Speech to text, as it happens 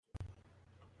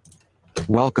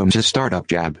Welcome to Startup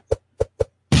Jab.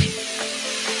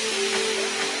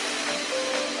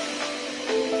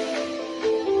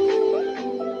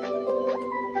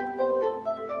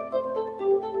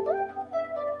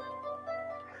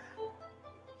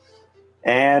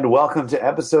 And welcome to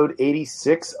episode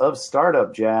 86 of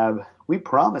Startup Jab. We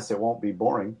promise it won't be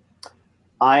boring.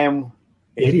 I am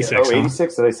 86.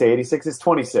 86. Did I say 86? It's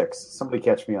 26. Somebody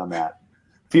catch me on that.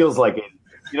 Feels like it.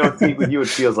 You know, with you, it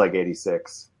feels like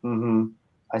 86.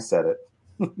 I said it.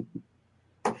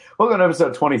 Welcome to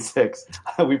episode 26.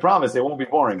 We promise it won't be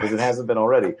boring because it hasn't been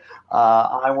already.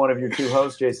 I'm one of your two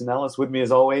hosts, Jason Ellis. With me,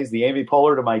 as always, the Amy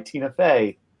Poehler to my Tina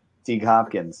Fey, Teague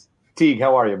Hopkins. Teague,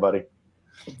 how are you, buddy?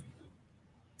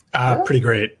 Pretty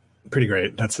great.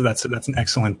 That's an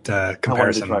excellent comparison. I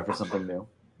wanted to try for something new.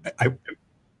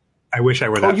 I wish I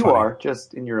were that you funny. are,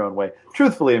 just in your own way.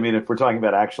 Truthfully, I mean, if we're talking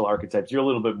about actual archetypes, you're a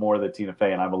little bit more the Tina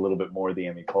Fey, and I'm a little bit more the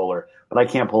Amy Poehler. But I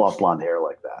can't pull off blonde hair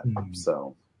like that.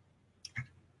 So,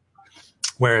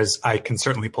 whereas I can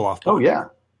certainly pull off blonde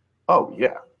hair. Oh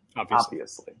yeah, obviously.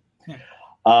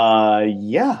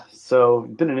 So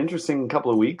it's been an interesting couple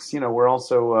of weeks. You know, we're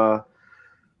also,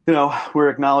 we're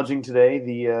acknowledging today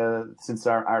since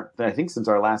our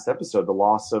last episode, the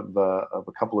loss of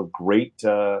a couple of great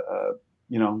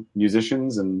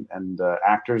musicians and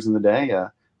actors in the day.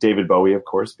 David Bowie, of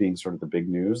course, being sort of the big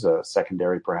news,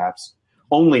 secondary perhaps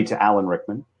only to Alan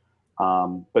Rickman.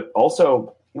 But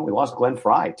also, we lost Glenn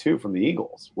Frey, too, from the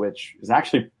Eagles, which is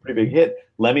actually a pretty big hit.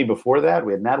 Lemmy before that,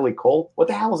 we had Natalie Cole. What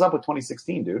the hell is up with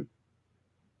 2016, dude?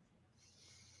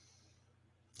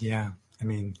 Yeah, I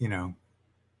mean,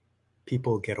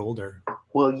 people get older.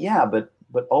 Well, yeah, but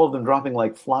all of them dropping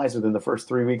like flies within the first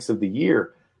 3 weeks of the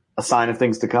year, a sign of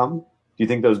things to come? Do you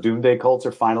think those doomsday cults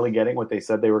are finally getting what they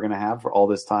said they were going to have for all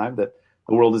this time, that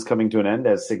the world is coming to an end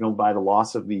as signaled by the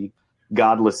loss of the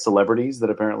godless celebrities that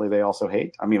apparently they also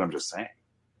hate? I mean, I'm just saying.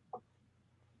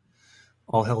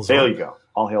 All hail Zorb. There you go.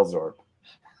 All hail Zorb.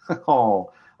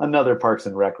 Oh, another Parks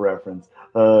and Rec reference.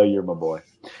 You're my boy.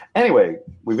 Anyway,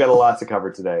 we've got a lot to cover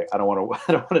today. I don't want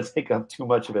to take up too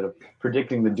much of it of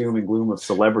predicting the doom and gloom of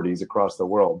celebrities across the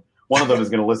world. One of them is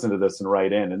going to listen to this and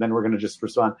write in, and then we're going to just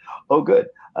respond, oh, good,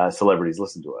 celebrities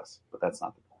listen to us. But that's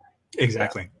not the point.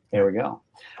 Exactly. There we go.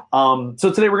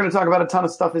 So today we're going to talk about a ton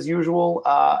of stuff as usual.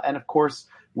 And, of course,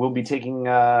 we'll be taking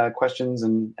questions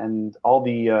and all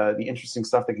the interesting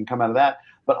stuff that can come out of that.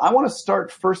 But I want to start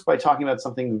first by talking about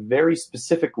something very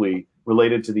specifically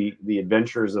related to the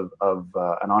adventures of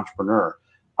an entrepreneur.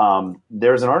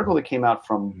 There's an article that came out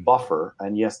from Buffer,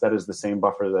 and yes, that is the same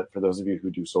Buffer that for those of you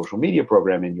who do social media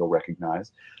programming, you'll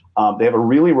recognize. They have a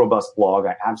really robust blog.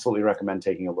 I absolutely recommend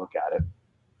taking a look at it.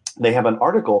 They have an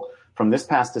article from this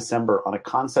past December on a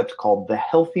concept called the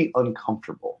healthy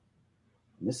uncomfortable.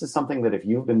 And this is something that if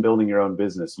you've been building your own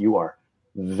business, you are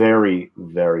very,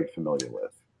 very familiar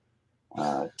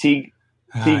with. Teague,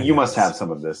 you must have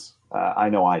some of this. I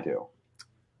know I do.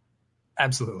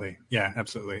 Absolutely. Yeah,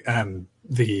 absolutely.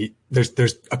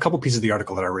 There's a couple pieces of the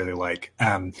article that I really like.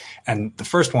 And the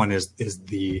first one is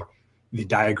the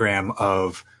diagram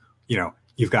of,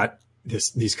 you've got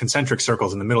these concentric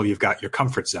circles in the middle, you've got your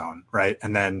comfort zone, right?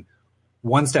 And then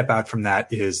one step out from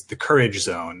that is the courage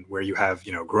zone, where you have,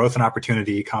 growth and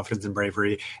opportunity, confidence and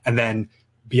bravery. And then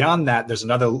beyond that, there's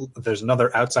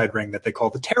another outside ring that they call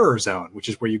the terror zone, which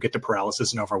is where you get to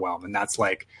paralysis and overwhelm. And that's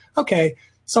like, okay,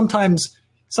 sometimes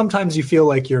you feel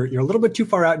like you're a little bit too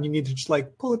far out and you need to just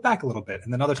like pull it back a little bit.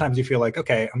 And then other times you feel like,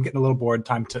 okay, I'm getting a little bored,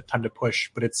 time to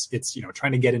push. But it's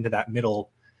trying to get into that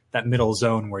middle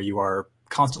zone where you are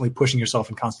constantly pushing yourself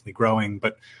and constantly growing,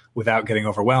 but without getting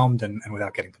overwhelmed and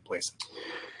without getting complacent.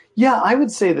 Yeah, I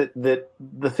would say that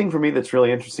the thing for me that's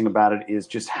really interesting about it is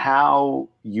just how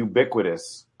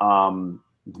ubiquitous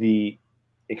the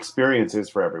experience is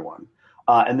for everyone.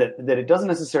 And that it doesn't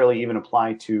necessarily even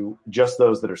apply to just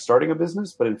those that are starting a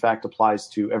business, but in fact applies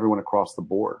to everyone across the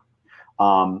board.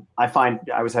 I find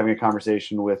I was having a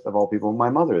conversation with, of all people, my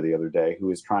mother the other day,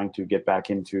 who is trying to get back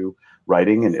into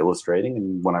writing and illustrating.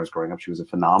 And when I was growing up, she was a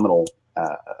phenomenal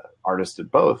artist at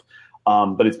both.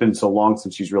 But it's been so long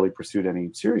since she's really pursued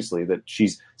any seriously that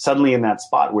she's suddenly in that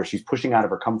spot where she's pushing out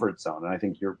of her comfort zone. And I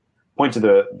think your point to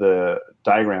the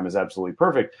diagram is absolutely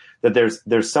perfect, that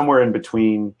there's somewhere in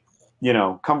between,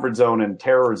 comfort zone and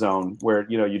terror zone where,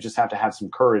 you just have to have some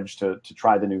courage to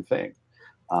try the new thing.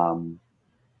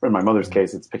 In my mother's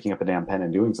case, it's picking up a damn pen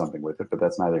and doing something with it, but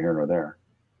that's neither here nor there.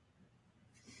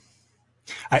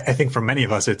 I think for many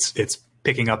of us, it's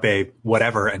picking up a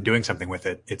whatever and doing something with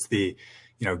it. It's the,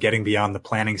 getting beyond the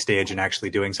planning stage and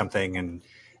actually doing something. And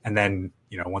then,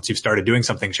 once you've started doing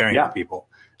something, sharing it with people.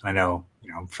 And I know,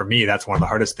 for me, that's one of the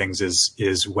hardest things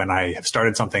is when I have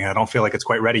started something and I don't feel like it's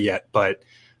quite ready yet, but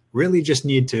really just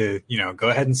need to, go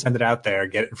ahead and send it out there,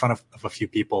 get it in front of a few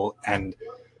people. And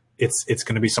it's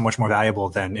going to be so much more valuable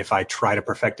than if I try to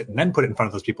perfect it and then put it in front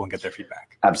of those people and get their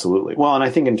feedback. Absolutely. Well, and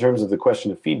I think in terms of the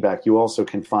question of feedback, you also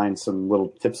can find some little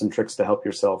tips and tricks to help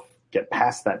yourself get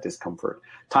past that discomfort.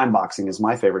 Time boxing is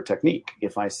my favorite technique.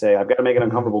 If I say I've got to make an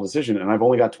uncomfortable decision and I've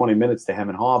only got 20 minutes to hem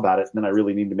and haw about it, and then I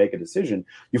really need to make a decision,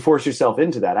 you force yourself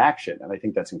into that action. And I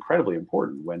think that's incredibly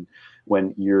important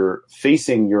when you're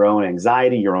facing your own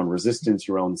anxiety, your own resistance,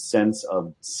 your own sense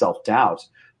of self-doubt.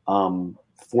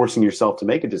 Forcing yourself to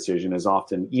make a decision is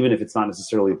often, even if it's not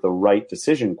necessarily the right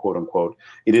decision, quote unquote,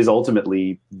 it is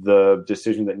ultimately the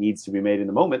decision that needs to be made in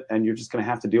the moment, and you're just going to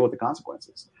have to deal with the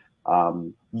consequences.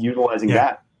 Utilizing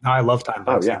that. No, I love time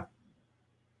boxing. Oh,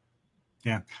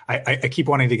 yeah. I keep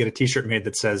wanting to get a t-shirt made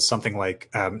that says something like,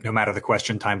 no matter the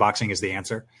question, time boxing is the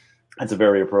answer. That's a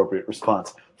very appropriate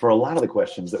response for a lot of the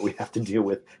questions that we have to deal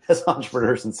with as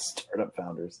entrepreneurs and startup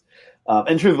founders.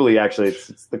 And truthfully, actually,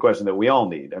 it's the question that we all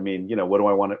need. I mean, what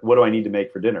do I need to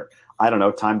make for dinner? I don't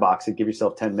know. Time box it. Give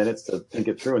yourself 10 minutes to think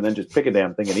it through, and then just pick a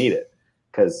damn thing and eat it.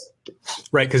 Because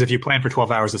if you plan for 12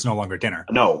 hours, it's no longer dinner.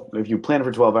 No, if you plan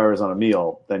for 12 hours on a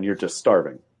meal, then you're just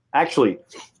starving. Actually,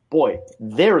 boy,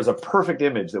 there is a perfect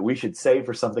image that we should save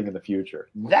for something in the future.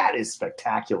 That is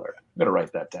spectacular. I'm going to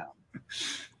write that down.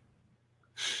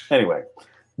 Anyway,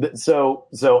 so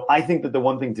I think that the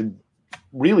one thing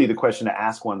the question to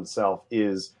ask oneself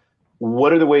is,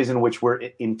 what are the ways in which we're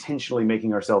intentionally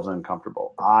making ourselves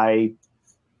uncomfortable?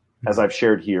 As I've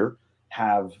shared here,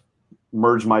 have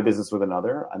merged my business with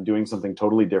another. I'm doing something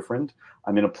totally different.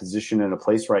 I'm in a position and a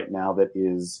place right now that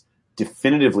is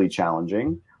definitively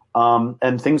challenging.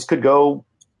 And things could go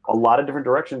a lot of different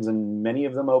directions, and many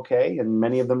of them okay, and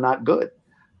many of them not good.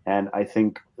 And I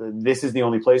think this is the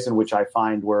only place in which I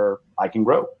find where I can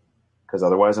grow, because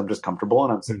otherwise I'm just comfortable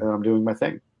and I'm sitting there and I'm doing my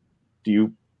thing. Do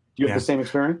you have the same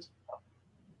experience?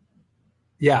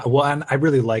 Yeah, well, and I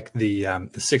really like the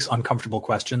 6 uncomfortable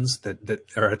questions that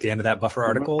are at the end of that Buffer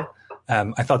article.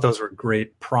 I thought those were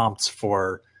great prompts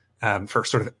for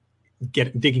sort of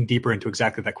digging deeper into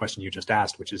exactly that question you just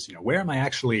asked, which is, where am I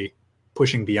actually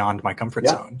pushing beyond my comfort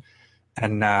zone?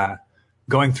 And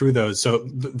going through those. So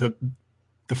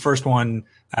the first one,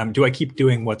 do I keep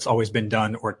doing what's always been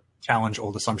done or challenge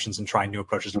old assumptions and try new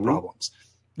approaches to problems?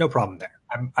 No problem there.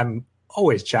 I'm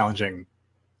always challenging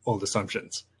old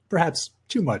assumptions, perhaps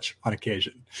too much on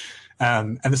occasion.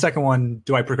 And the second one,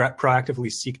 do I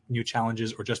proactively seek new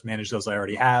challenges or just manage those I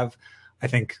already have? I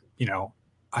think,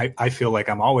 I feel like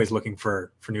I'm always looking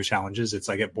for new challenges.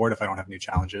 I get bored if I don't have new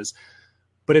challenges.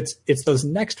 But it's those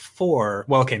next 4.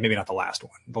 Well, okay, maybe not the last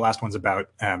one. The last one's about,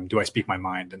 do I speak my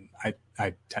mind? And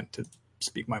I tend to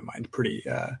speak my mind pretty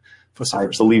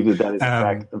vociferously. I believe that is in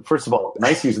fact, first of all,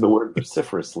 nice use of the word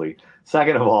vociferously.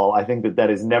 Second of all, I think that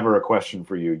is never a question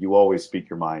for you. You always speak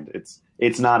your mind.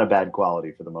 It's not a bad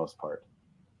quality for the most part.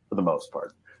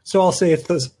 So I'll say it's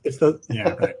those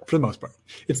right, for the most part.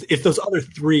 It's those other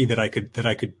 3 that I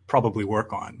could probably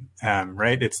work on.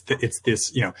 Right. It's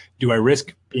this, do I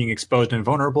risk being exposed and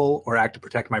vulnerable or act to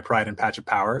protect my pride and patch of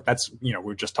power? That's,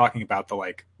 we're just talking about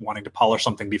the wanting to polish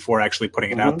something before actually putting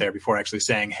it out there, before actually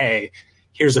saying, hey,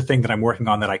 here's a thing that I'm working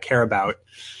on that I care about.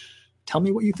 Tell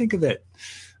me what you think of it.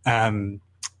 And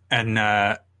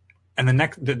the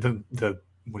next,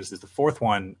 what is this? The fourth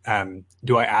one,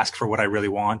 do I ask for what I really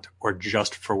want or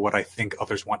just for what I think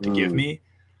others want to give me?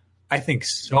 I think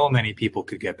so many people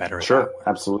could get better at that. Sure,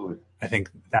 absolutely. I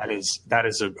think that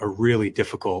is a really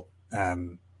difficult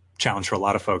challenge for a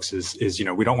lot of folks is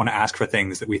we don't want to ask for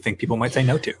things that we think people might say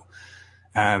no to.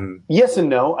 Yes and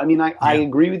no. I mean, I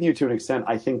agree with you to an extent.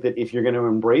 I think that if you're going to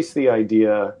embrace the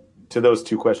idea, to those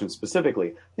 2 questions specifically,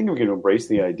 I think if you're going to embrace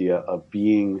the idea of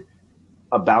being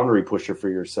a boundary pusher for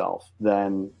yourself,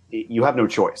 then you have no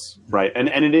choice, right? And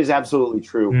it is absolutely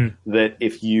true that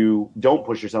if you don't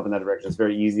push yourself in that direction, it's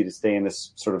very easy to stay in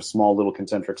this sort of small little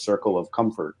concentric circle of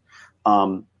comfort.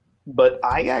 But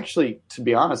I actually, to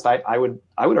be honest, I would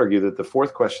argue that the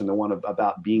 4th question, the one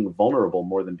about being vulnerable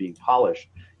more than being polished,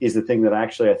 is the thing that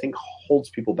actually I think holds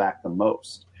people back the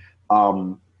most.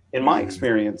 In my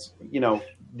experience,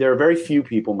 there are very few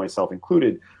people, myself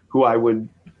included, who I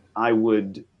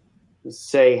would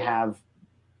say have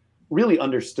really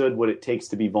understood what it takes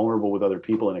to be vulnerable with other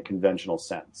people in a conventional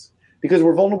sense. Because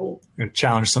we're vulnerable. We're going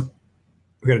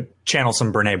to channel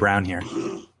some Brene Brown here.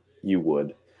 You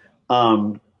would.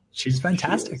 She's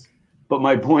fantastic. But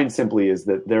my point simply is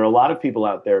that there are a lot of people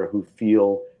out there who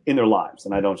feel in their lives,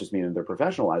 and I don't just mean in their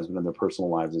professional lives, but in their personal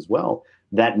lives as well,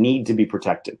 that need to be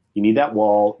protected. You need that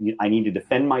wall. I need to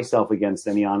defend myself against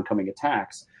any oncoming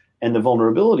attacks. And the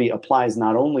vulnerability applies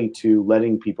not only to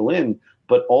letting people in,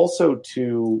 but also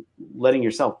to letting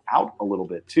yourself out a little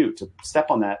bit too, to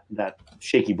step on that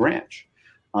shaky branch.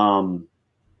 And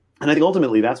I think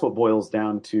ultimately that's what boils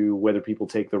down to whether people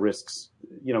take the risks,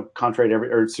 contrary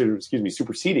to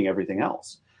superseding everything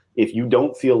else. If you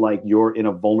don't feel like you're in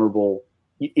a vulnerable,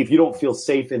 if you don't feel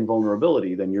safe in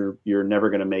vulnerability, then you're never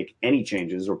going to make any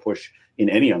changes or push in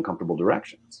any uncomfortable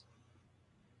directions.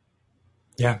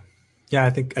 Yeah. Yeah, I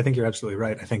think you're absolutely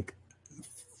right. I think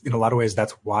in a lot of ways,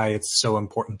 that's why it's so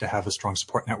important to have a strong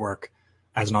support network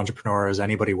as an entrepreneur, as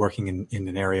anybody working in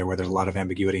an area where there's a lot of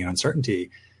ambiguity and uncertainty,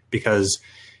 because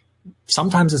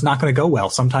sometimes it's not going to go well.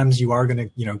 Sometimes you are going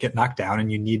to, get knocked down,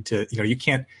 and you need to, you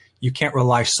can't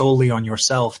rely solely on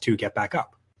yourself to get back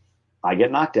up. I get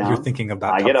knocked down. You're thinking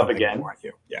about I get up again. Aren't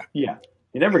you? Yeah. Yeah.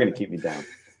 You're never going to keep me down.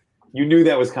 You knew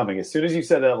that was coming. As soon as you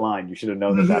said that line, you should have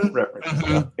known that's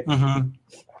reference.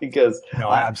 Because no,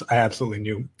 I absolutely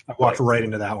knew. I walked right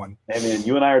into that one. Hey man,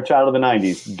 you and I are a child of the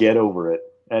 90s. Get over it.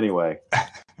 Anyway.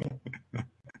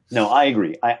 No, I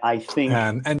agree. I think.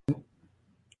 And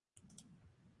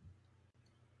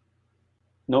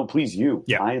no, please, you.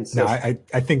 Yeah. I insist. No, I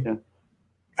think. Yeah.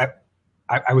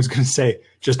 I was going to say,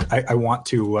 I want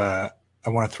to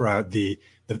throw out the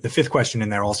fifth question in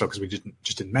there also, because we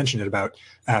just didn't mention it, about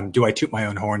do I toot my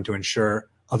own horn to ensure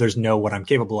others know what I'm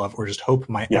capable of, or just hope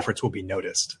my efforts will be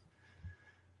noticed?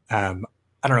 I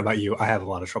don't know about you. I have a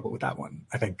lot of trouble with that one.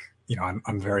 I think,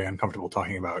 I'm very uncomfortable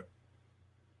talking about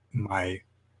my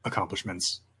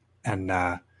accomplishments. And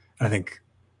I think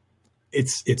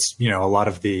it's, a lot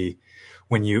of the,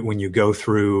 when you go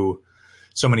through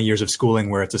so many years of schooling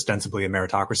where it's ostensibly a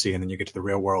meritocracy, and then you get to the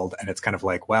real world and it's kind of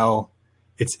like, well,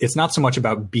 it's not so much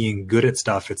about being good at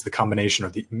stuff. It's the combination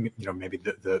of the, maybe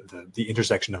the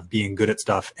intersection of being good at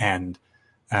stuff and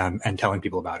telling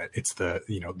people about it. It's the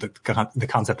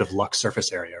concept of luck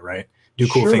surface area, right? Do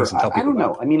cool things and tell people. I don't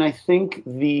know. I mean, I think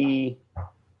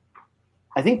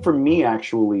for me,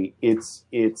 actually,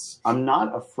 it's I'm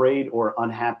not afraid or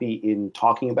unhappy in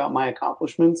talking about my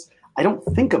accomplishments. I don't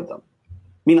think of them.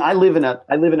 I mean, I live in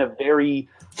a very,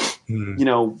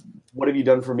 what have you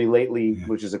done for me lately?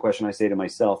 Which is a question I say to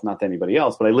myself, not to anybody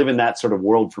else, but I live in that sort of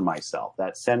world for myself,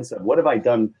 that sense of what have I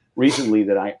done recently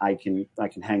that I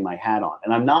can hang my hat on.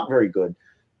 And I'm not very good.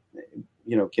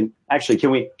 Can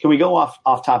we go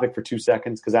off topic for 2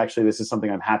 seconds? Cause actually this is something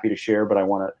I'm happy to share, but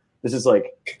this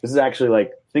is actually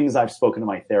like things I've spoken to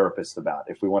my therapist about,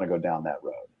 if we want to go down that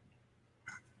road.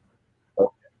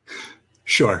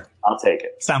 Sure. I'll take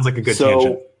it. Sounds like a good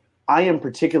tangent. So I am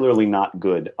particularly not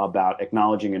good about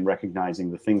acknowledging and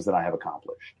recognizing the things that I have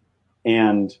accomplished.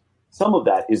 And some of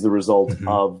that is the result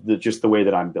of just the way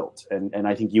that I'm built. And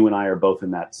I think you and I are both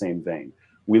in that same vein.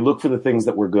 We look for the things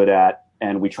that we're good at,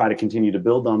 and we try to continue to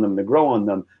build on them, to grow on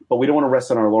them, but we don't want to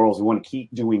rest on our laurels. We want to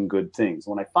keep doing good things.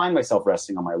 When I find myself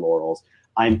resting on my laurels,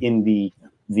 I'm in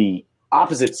the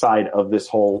opposite side of this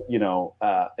whole,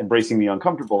 embracing the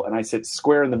uncomfortable. And I sit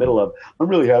square in the middle of, I'm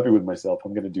really happy with myself.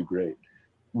 I'm going to do great.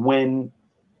 When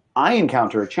I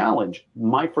encounter a challenge,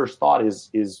 my first thought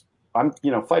is I'm,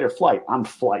 fight or flight. I'm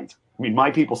flight. I mean,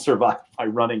 my people survived by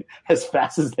running as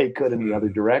fast as they could in the other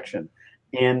direction.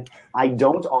 And I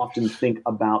don't often think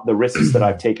about the risks that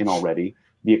I've taken already,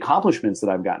 the accomplishments that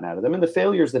I've gotten out of them, and the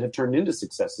failures that have turned into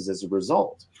successes as a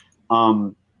result.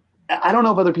 I don't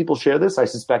know if other people share this. I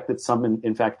suspect that some,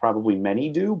 in fact, probably many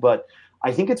do, but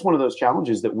I think it's one of those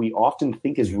challenges that we often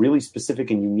think is really specific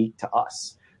and unique to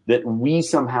us, that we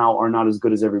somehow are not as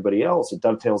good as everybody else. It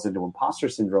dovetails into imposter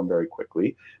syndrome very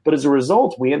quickly. But as a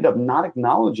result, we end up not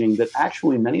acknowledging that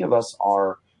actually many of us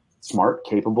are smart,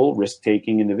 capable,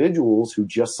 risk-taking individuals who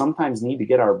just sometimes need to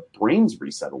get our brains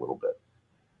reset a little bit.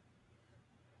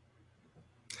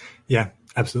 Yeah,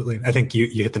 absolutely. I think you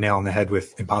hit the nail on the head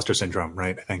with imposter syndrome,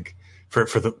 right? I think for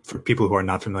people who are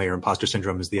not familiar, imposter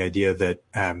syndrome is the idea that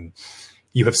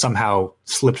you have somehow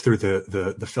slipped through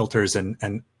the filters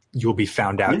and you will be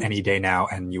found out any day now,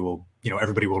 and you will,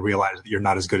 everybody will realize that you're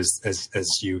not as good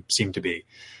as you seem to be.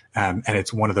 And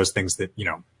it's one of those things that,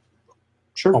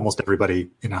 Sure. Almost everybody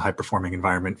in a high performing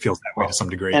environment feels that way to some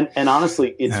degree. And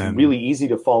honestly, it's really easy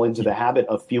to fall into the habit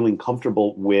of feeling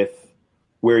comfortable with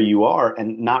where you are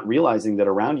and not realizing that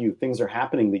around you things are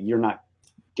happening that you're not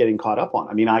getting caught up on.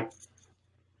 I mean, I'm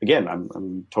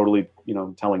totally,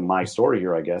 telling my story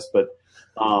here, I guess, but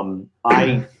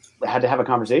I had to have a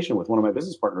conversation with one of my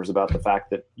business partners about the fact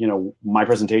that, my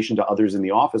presentation to others in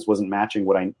the office wasn't matching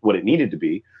what it needed to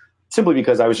be, simply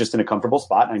because I was just in a comfortable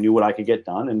spot and I knew what I could get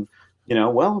done. And,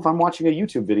 well, if I'm watching a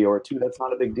YouTube video or two, that's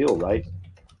not a big deal, right?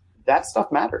 That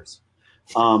stuff matters.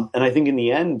 And I think in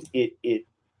the end, it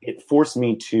forced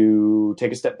me to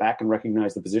take a step back and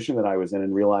recognize the position that I was in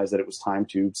and realize that it was time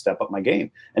to step up my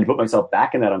game and put myself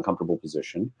back in that uncomfortable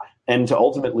position and to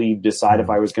ultimately decide if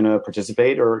I was going to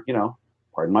participate or,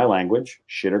 pardon my language,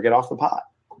 shit or get off the pot.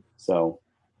 So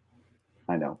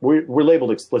I know we're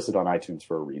labeled explicit on iTunes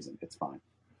for a reason. It's fine.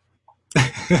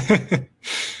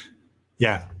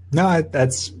 Yeah, no,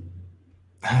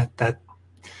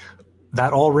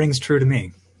 that all rings true to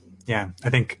me. Yeah. I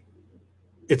think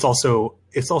it's also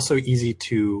easy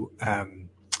to,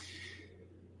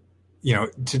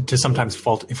 to sometimes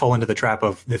fall into the trap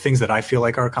of the things that I feel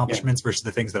like are accomplishments versus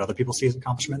the things that other people see as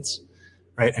accomplishments.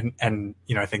 Right. And,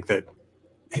 I think that,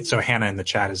 so Hannah in the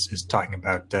chat is talking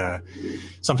about,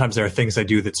 sometimes there are things I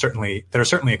do that are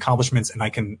certainly accomplishments, and I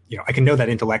can know that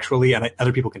intellectually, and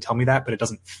other people can tell me that, but it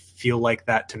doesn't feel like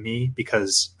that to me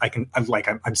because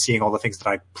I'm seeing all the things that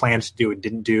I planned to do and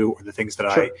didn't do, or the things that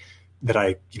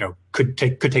I could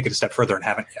take it a step further and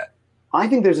haven't yet. I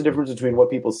think there's a difference between what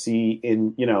people see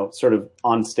in, sort of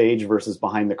on stage versus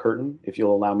behind the curtain, if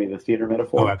you'll allow me the theater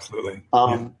metaphor. Oh, absolutely.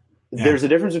 There's a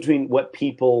difference between what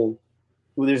people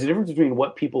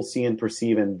see and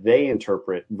perceive and they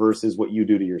interpret versus what you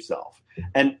do to yourself.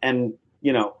 And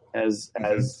as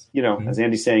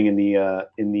Andy's saying in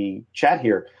the chat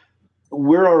here,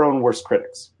 we're our own worst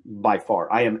critics by far.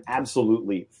 I am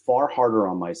absolutely far harder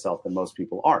on myself than most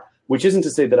people are, which isn't to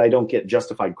say that I don't get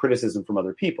justified criticism from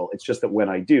other people. It's just that when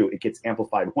I do, it gets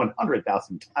amplified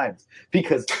 100,000 times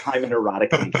because I'm a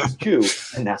neurotic, anxious Jew,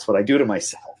 and that's what I do to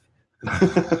myself.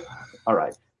 All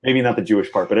right. Maybe not the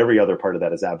Jewish part, but every other part of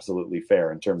that is absolutely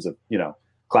fair in terms of,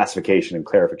 classification and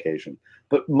clarification.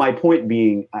 But my point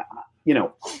being,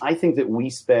 I think that we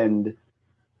spend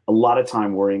a lot of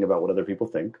time worrying about what other people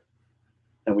think.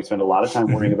 And we spend a lot of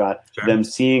time worrying about them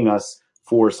seeing us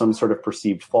for some sort of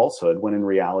perceived falsehood, when in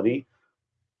reality,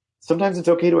 sometimes it's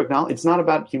okay to acknowledge. It's not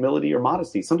about humility or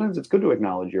modesty. Sometimes it's good to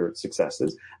acknowledge your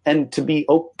successes and to be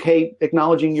okay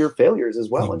acknowledging your failures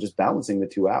as well, and just balancing the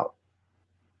two out.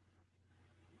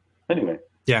 Anyway.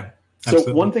 Yeah.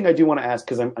 Absolutely. So one thing I do want to ask,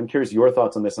 because I'm curious your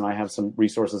thoughts on this, and I have some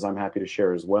resources I'm happy to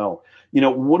share as well.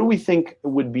 What do we think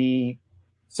would be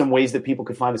some ways that people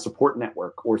could find a support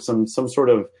network or some sort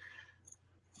of,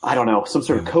 I don't know, some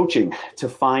sort of coaching to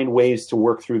find ways to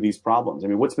work through these problems? I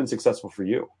mean, what's been successful for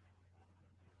you?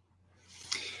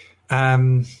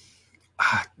 I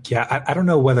don't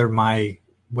know whether my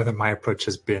approach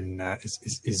has been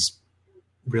is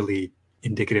really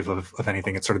indicative of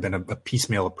anything. It's sort of been a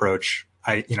piecemeal approach.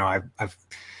 I've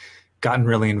gotten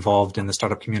really involved in the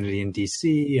startup community in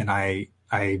DC, and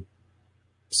I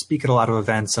speak at a lot of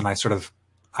events, and I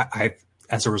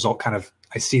as a result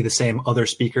I see the same other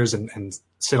speakers and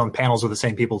sit on panels with the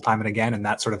same people time and again, and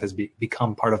that sort of has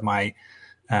become part of my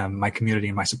my community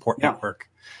and my support network.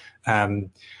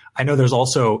 I know there's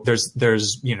also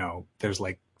there's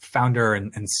like founder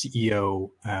and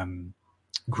CEO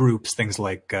groups, things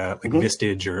like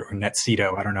Vistage or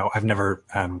NetCito. I don't know. I've never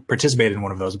participated in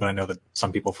one of those, but I know that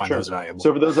some people find those valuable.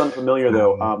 So for those unfamiliar,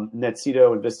 though,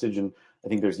 NetCito and Vistage, and I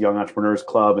think there's Young Entrepreneurs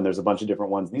Club, and there's a bunch of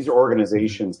different ones. These are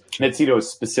organizations. NetCito is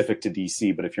specific to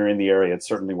DC, but if you're in the area, it's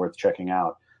certainly worth checking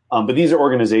out. But these are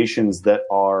organizations that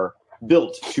are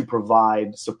built to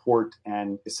provide support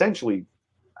and essentially,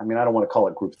 I mean, I don't want to call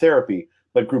it group therapy,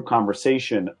 but group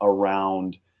conversation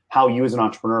around how you as an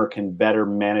entrepreneur can better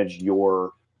manage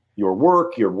your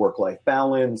work, your work-life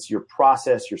balance, your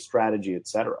process, your strategy, et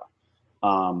cetera.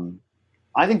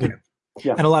 I think,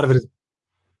 and a lot of it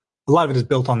is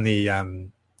built on the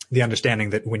understanding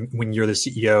that when you're the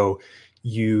CEO,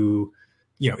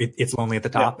 it's lonely at the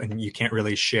top, and you can't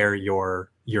really share your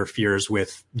fears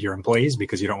with your employees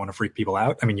because you don't want to freak people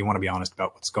out. I mean, you want to be honest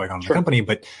about what's going on in the company,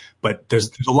 but there's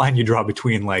a line you draw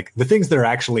between like the things that are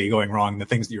actually going wrong, and the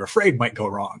things that you're afraid might go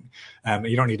wrong.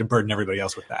 You don't need to burden everybody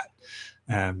else with that.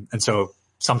 And so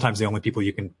sometimes the only people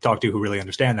you can talk to who really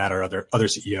understand that are other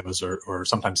CEOs or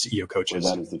sometimes CEO coaches.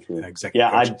 Well, that is the truth.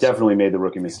 Executive coaches. I definitely made the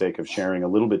rookie mistake of sharing a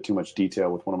little bit too much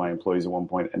detail with one of my employees at one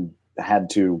point, and had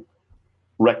to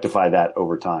rectify that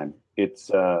over time. It's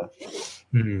well,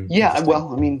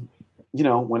 I mean,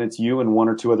 when it's you and one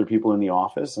or two other people in the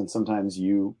office, and sometimes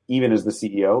you, even as the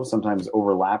CEO, sometimes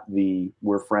overlap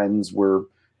we're friends, we're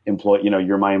employee,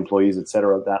 you're my employees, et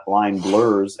cetera. That line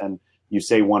blurs, and you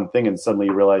say one thing and suddenly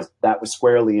you realize that was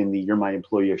squarely in the "you're my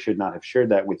employee, I should not have shared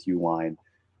that with you" line.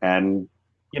 And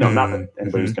not that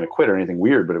anybody was going to quit or anything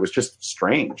weird, but it was just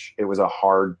strange. It was a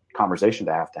hard conversation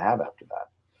to have after that.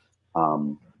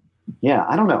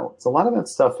 I don't know. It's a lot of that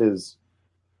stuff is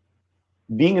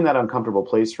being in that uncomfortable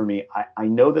place for me, I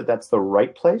know that that's the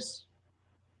right place.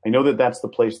 I know that that's the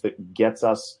place that gets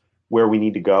us where we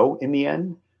need to go in the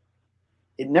end.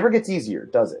 It never gets easier,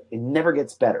 does it? It never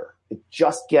gets better. It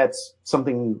just gets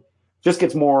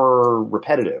more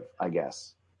repetitive, I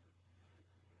guess.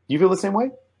 Do you feel the same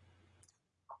way?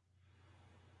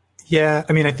 Yeah,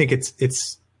 I mean, I think it's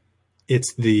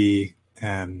the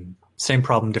same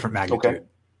problem, different magnitude,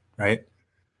 right?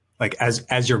 Like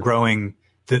as you're growing,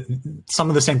 some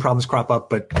of the same problems crop up,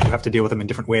 but you have to deal with them in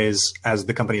different ways as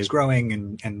the company is growing,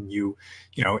 and you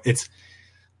know, it's,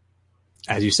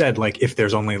 as you said, like if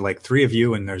there's only like 3 of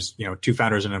you and there's, you know, 2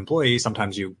 founders and an employee,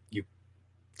 sometimes you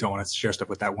don't want to share stuff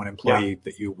with that one employee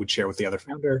that you would share with the other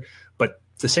founder. But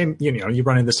the same, you know, you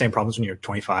run into the same problems when you're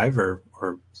 25 or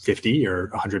 50 or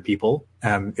 100 people.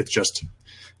 It's just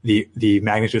the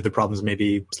magnitude of the problems may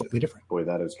be slightly different. Boy,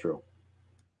 that is true.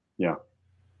 Yeah.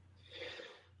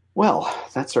 Well,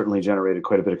 that certainly generated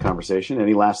quite a bit of conversation.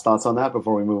 Any last thoughts on that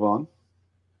before we move on?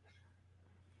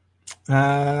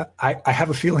 I have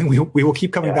a feeling we will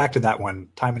keep coming back to that one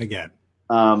time and again.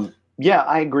 Yeah,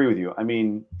 I agree with you. I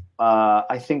mean,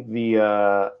 I think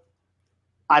I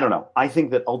don't know. I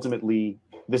think that ultimately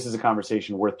this is a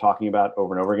conversation worth talking about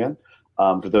over and over again.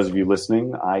 For those of you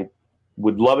listening, I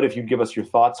would love it if you'd give us your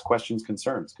thoughts, questions,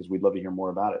 concerns, because we'd love to hear more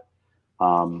about it.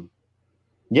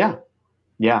 Yeah.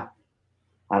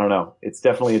 I don't know. It's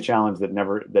definitely a challenge that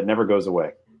never goes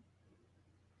away.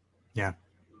 Yeah.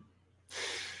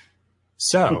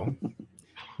 So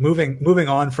moving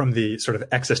on from the sort of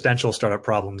existential startup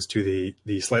problems to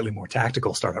the slightly more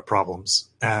tactical startup problems,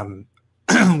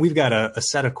 we've got a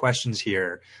set of questions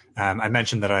here. I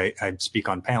mentioned that I speak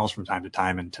on panels from time to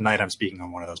time, and tonight I'm speaking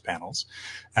on one of those panels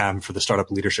for the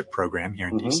Startup Leadership Program here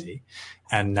in DC.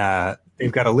 And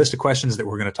they've got a list of questions that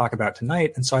we're going to talk about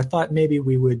tonight. And so I thought maybe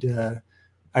we would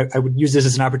I would use this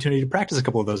as an opportunity to practice a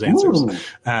couple of those answers,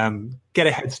 get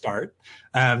a head start.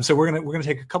 So we're gonna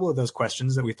take a couple of those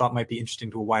questions that we thought might be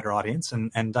interesting to a wider audience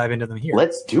and dive into them here.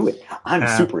 Let's do it. I'm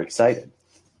super excited.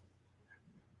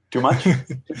 Too much?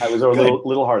 I was a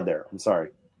little hard there. I'm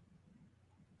sorry.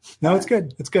 No, it's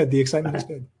good. It's good. The excitement is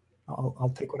good.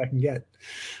 I'll take what I can get.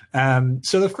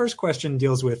 So the first question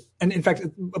deals with, and in fact,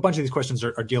 a bunch of these questions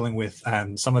are dealing with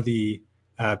some of the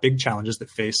big challenges that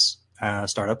face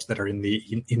startups that are in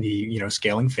the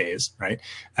scaling phase, right?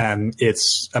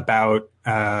 It's about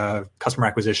customer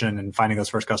acquisition and finding those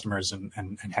first customers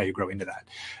and how you grow into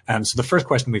that. So the first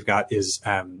question we've got is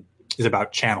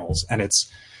about channels, and it's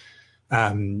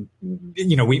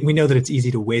we know that it's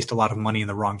easy to waste a lot of money in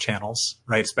the wrong channels,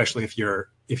 right? Especially if you're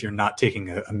not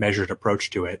taking a measured approach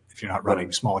to it, if you're not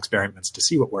running small experiments to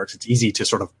see what works. It's easy to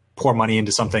sort of pour money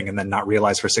into something and then not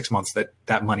realize for 6 months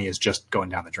that money is just going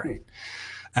down the drain.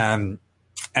 And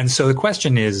so the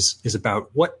question is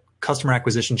about what customer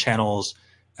acquisition channels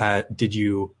did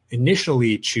you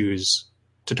initially choose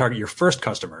to target your first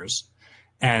customers,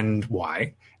 and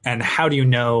why? And how do you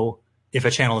know if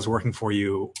a channel is working for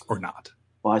you or not?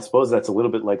 Well, I suppose that's a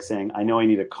little bit like saying, I know I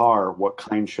need a car. What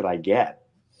kind should I get?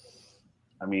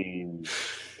 I mean,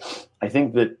 I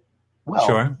think that, well,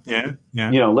 sure. Yeah.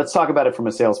 Let's talk about it from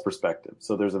a sales perspective.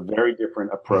 So there's a very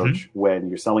different approach when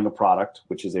you're selling a product,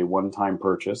 which is a one-time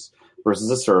purchase, versus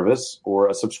a service or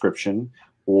a subscription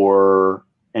or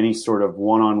any sort of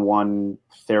one-on-one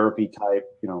therapy type,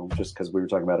 just because we were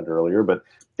talking about it earlier, but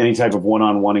any type of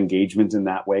one-on-one engagement in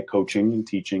that way, coaching and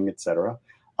teaching, et cetera.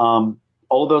 All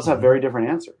of those have very different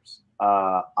answers.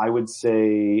 I would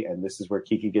say, and this is where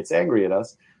Kiki gets angry at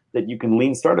us, that you can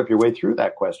lean startup your way through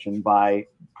that question by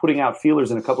putting out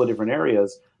feelers in a couple of different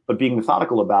areas, but being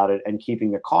methodical about it and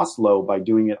keeping the cost low by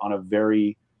doing it on a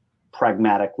very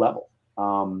pragmatic level.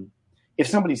 If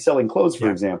somebody's selling clothes,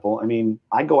 for example, I mean,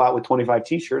 I go out with 25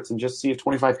 t-shirts and just see if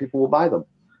 25 people will buy them.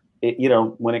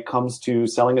 When it comes to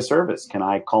selling a service, can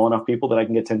I call enough people that I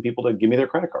can get 10 people to give me their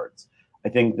credit cards? I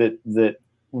think that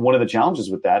one of the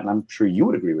challenges with that, and I'm sure you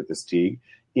would agree with this, Teague,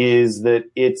 is that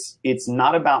it's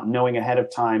not about knowing ahead of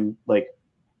time. Like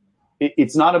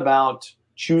it's not about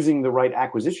choosing the right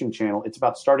acquisition channel. It's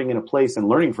about starting in a place and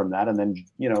learning from that, and then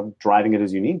driving it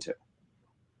as you need to.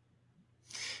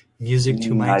 Music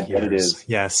to my ears. I bet it is.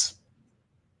 Yes.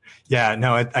 Yeah.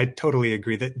 No, I totally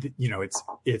agree that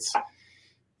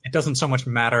it doesn't so much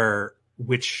matter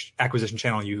which acquisition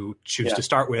channel you choose to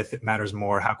start with. It matters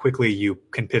more how quickly you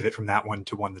can pivot from that one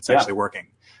to one that's actually working.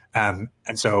 And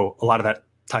so a lot of that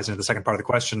ties into the second part of the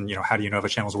question. How do you know if a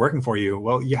channel is working for you?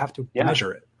 Well, you have to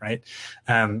measure it, right?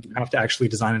 You have to actually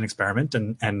design an experiment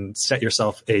and set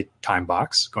yourself a time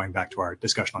box, going back to our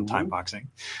discussion on time boxing.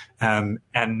 And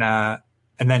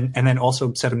then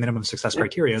also set a minimum success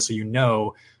criteria.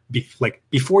 So,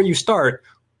 before you start,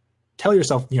 tell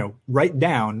yourself, write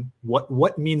down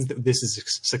what means that this is a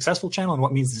successful channel and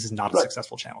what means this is not a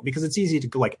successful channel, because it's easy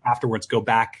to afterwards go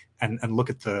back and look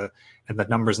at the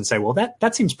numbers and say, well,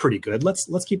 that seems pretty good.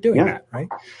 Let's keep doing that. Right.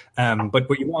 But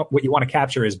what you want to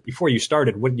capture is, before you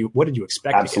started, what did you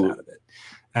expect to get out of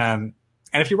it?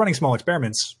 And if you're running small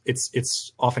experiments,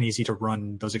 it's often easy to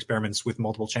run those experiments with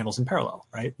multiple channels in parallel,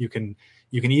 right? You can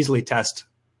easily test,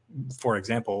 for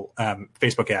example,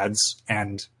 Facebook ads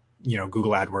and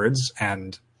Google AdWords,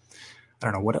 and I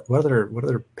don't know what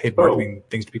other paid marketing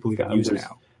things do people even use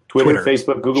now? Twitter,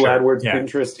 Facebook, Google AdWords,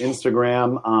 Pinterest,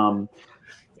 Instagram.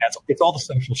 It's all the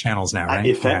social channels now, right?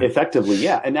 Effectively,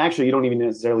 yeah. And actually, you don't even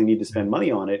necessarily need to spend money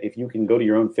on it. If you can go to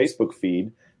your own Facebook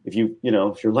feed, if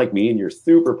you're like me and you're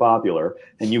super popular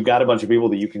and you've got a bunch of people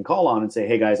that you can call on and say,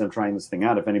 hey guys, I'm trying this thing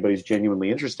out. If anybody's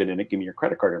genuinely interested in it, give me your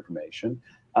credit card information.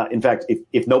 In fact,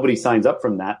 if nobody signs up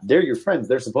from that, they're your friends.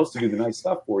 They're supposed to do the nice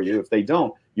stuff for you. If they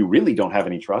don't, you really don't have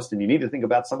any trust, and you need to think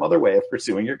about some other way of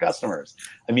pursuing your customers.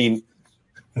 I mean,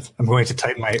 I'm going to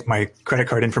type my credit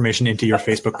card information into your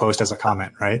Facebook post as a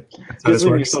comment, right? So just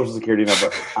leave your social security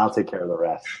number. I'll take care of the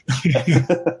rest.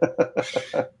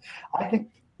 I think.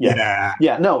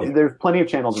 No, there's plenty of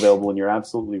channels available, and you're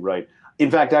absolutely right. In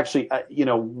fact, actually,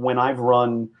 when I've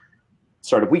run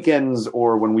startup weekends,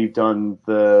 or when we've done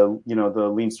the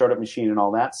Lean Startup Machine and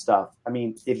all that stuff, I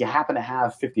mean, if you happen to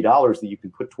have $50 that you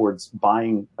can put towards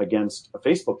buying against a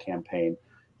Facebook campaign,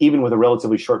 even with a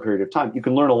relatively short period of time, you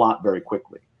can learn a lot very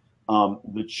quickly.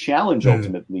 The challenge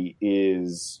ultimately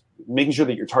is making sure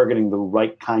that you're targeting the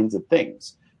right kinds of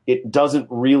things. It doesn't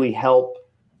really help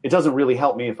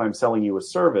me if I'm selling you a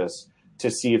service to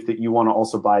see if that you want to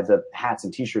also buy the hats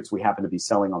and T-shirts we happen to be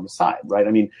selling on the side, right?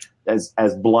 I mean, as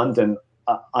blunt and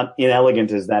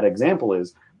inelegant as that example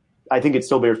is, I think it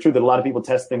still bears true that a lot of people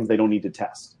test things they don't need to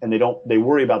test, and they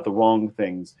worry about the wrong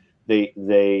things.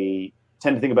 They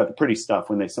tend to think about the pretty stuff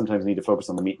when they sometimes need to focus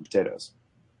on the meat and potatoes.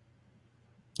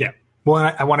 Yeah.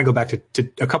 Well, I want to go back to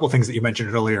a couple of things that you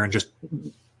mentioned earlier and just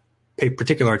pay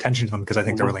particular attention to them, because I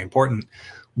think they're really important.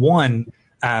 One,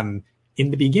 in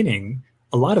the beginning,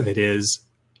 a lot of it is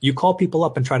you call people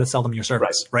up and try to sell them your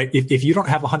service, right? If you don't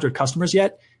have 100 customers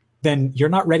yet, then you're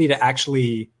not ready to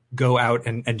actually go out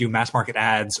and do mass market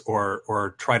ads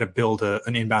or try to build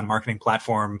an inbound marketing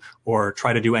platform or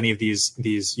try to do any of these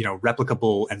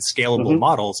replicable and scalable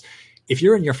models. If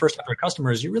you're in your first 100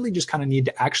 customers, you really just kind of need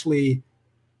to actually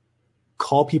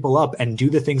call people up and do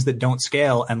the things that don't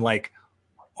scale and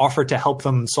offer to help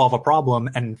them solve a problem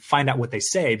and find out what they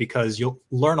say, because you'll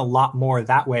learn a lot more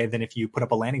that way than if you put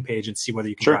up a landing page and see whether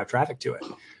you can drive traffic to it,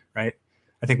 right?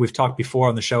 I think we've talked before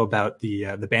on the show about the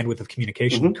bandwidth of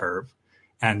communication curve.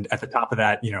 And at the top of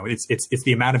that, it's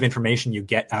the amount of information you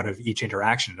get out of each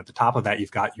interaction. At the top of that, you've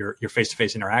got your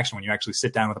face-to-face interaction when you actually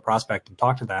sit down with a prospect and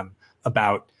talk to them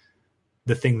about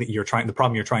the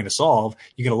problem you're trying to solve.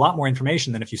 You get a lot more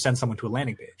information than if you send someone to a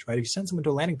landing page, right? If you send someone to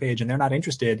a landing page and they're not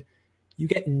interested, you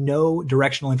get no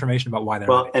directional information about why they're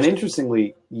not interested. And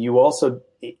interestingly,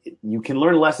 you can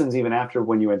learn lessons even after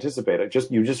when you anticipate it.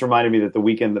 You just reminded me that the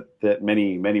weekend that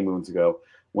many, many moons ago,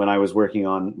 when I was working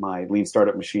on my Lean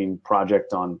Startup Machine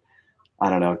project on,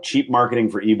 cheap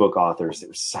marketing for ebook authors, it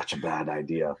was such a bad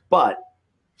idea. But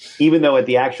even though at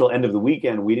the actual end of the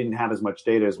weekend, we didn't have as much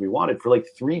data as we wanted, for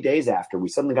 3 days after, we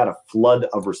suddenly got a flood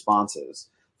of responses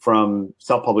from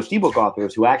self-published ebook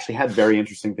authors who actually had very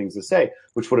interesting things to say,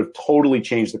 which would have totally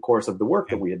changed the course of the work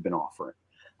that we had been offering.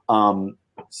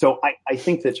 So I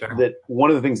think that one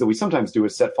of the things that we sometimes do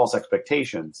is set false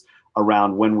expectations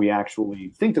around when we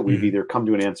actually think that we've either come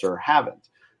to an answer or haven't.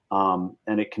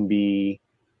 And it can be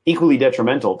equally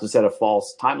detrimental to set a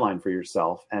false timeline for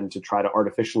yourself and to try to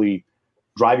artificially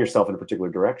drive yourself in a particular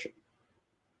direction.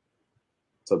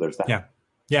 So there's that. Yeah.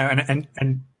 Yeah.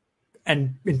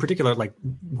 And in particular,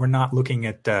 we're not looking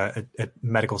at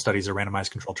medical studies or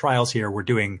randomized controlled trials here.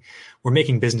 We're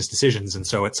making business decisions. And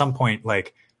so at some point,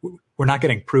 we're not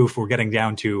getting proof. We're getting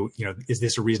down to, is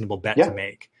this a reasonable bet to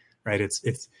make? Right. It's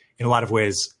in a lot of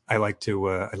ways, I like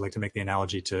to make the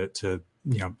analogy to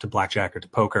blackjack or to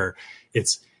poker.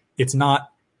 It's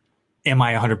not, am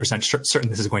I 100% certain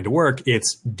this is going to work?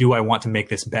 It's, do I want to make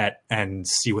this bet and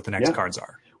see what the next cards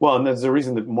are? Well, and there's a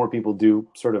reason that more people do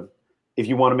sort of, if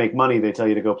you want to make money, they tell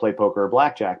you to go play poker or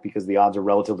blackjack because the odds are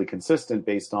relatively consistent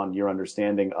based on your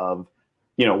understanding of,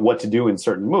 what to do in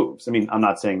certain moves. I mean, I'm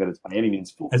not saying that it's by any means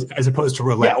foolproof. As opposed to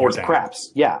roulette. Yeah, or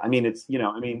craps. Yeah. I mean, it's, Yeah.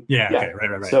 Okay,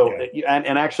 right. So,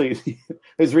 and actually, I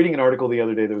was reading an article the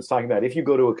other day that was talking about if you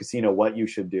go to a casino, what you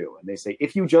should do. And they say,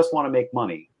 if you just want to make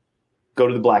money, go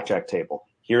to the blackjack table.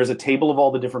 Here's a table of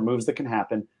all the different moves that can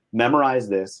happen. Memorize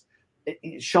this.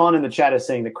 Sean in the chat is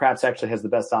saying that craps actually has the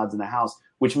best odds in the house,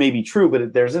 which may be true,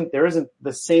 but there isn't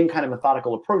the same kind of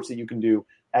methodical approach that you can do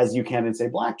as you can in, say,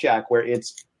 blackjack, where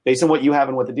it's based on what you have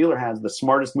and what the dealer has. The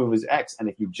smartest move is X, and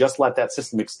if you just let that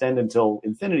system extend until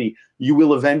infinity, you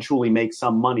will eventually make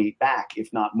some money back,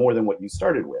 if not more than what you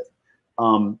started with.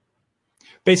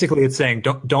 Basically, it's saying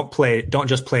don't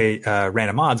just play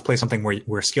random odds. Play something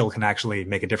where skill can actually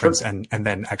make a difference, and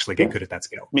then actually get good at that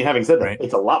skill. I mean, having said that, right?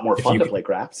 It's a lot more fun to play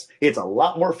craps. It's a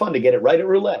lot more fun to get it right at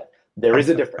roulette. There is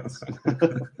a difference.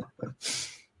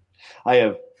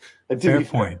 Fair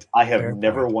point. I have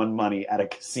never won money at a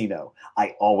casino.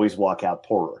 I always walk out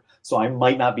poorer. So I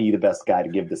might not be the best guy to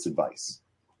give this advice.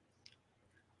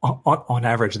 On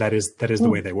average, that is the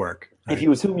way they work. Right? If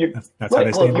you assume you're that's how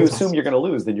they stay in business. assume you're going to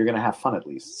lose, then you're going to have fun at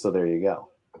least. So there you go.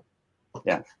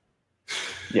 Yeah.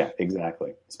 Yeah,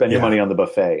 exactly. Spend your money on the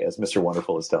buffet, as Mr.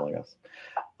 Wonderful is telling us.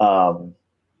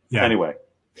 Anyway.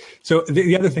 So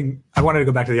the other thing, I wanted to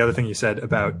go back to the other thing you said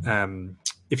about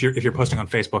if you're posting on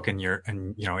Facebook and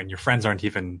your friends aren't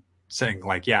even saying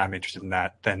like, yeah, I'm interested in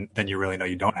that, then you really know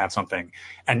you don't have something.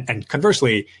 And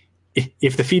conversely,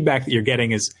 if the feedback that you're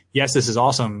getting is, yes, this is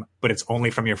awesome, but it's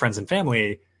only from your friends and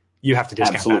family, you have to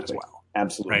discount that as well.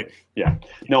 Absolutely. Right? Yeah.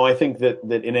 No, I think that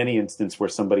in any instance where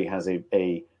somebody has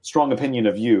a strong opinion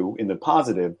of you in the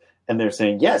positive, and they're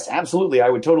saying, yes, absolutely, I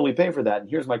would totally pay for that, and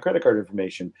here's my credit card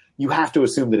information, you have to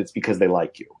assume that it's because they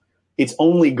like you. It's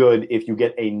only good if you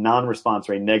get a non-response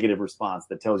or a negative response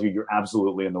that tells you you're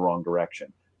absolutely in the wrong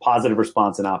direction. Positive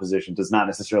response in opposition does not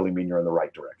necessarily mean you're in the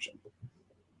right direction.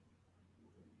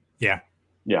 Yeah,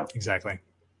 exactly.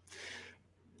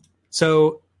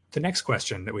 So the next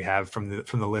question that we have from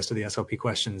the list of the SLP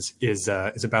questions is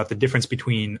about the difference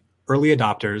between early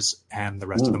adopters and the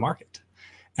rest of the market.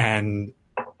 And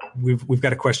we've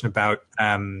got a question about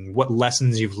what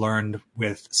lessons you've learned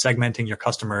with segmenting your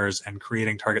customers and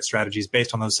creating target strategies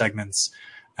based on those segments,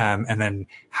 and then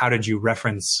how did you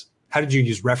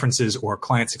use references or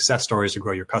client success stories to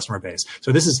grow your customer base?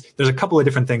 So there's a couple of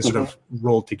different things sort of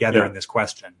rolled together in this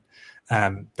question.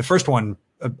 The first one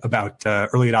about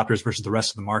early adopters versus the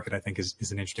rest of the market, I think is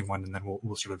an interesting one, and then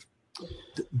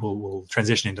we'll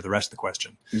transition into the rest of the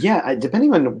question. Yeah,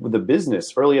 depending on the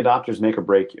business, early adopters make or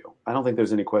break you. I don't think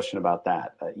there's any question about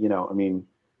that.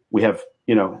 We have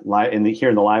here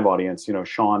in the live audience,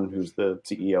 Sean, who's the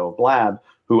CEO of Blab,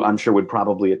 who I'm sure would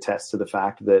probably attest to the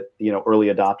fact that early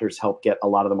adopters help get a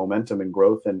lot of the momentum and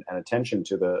growth and attention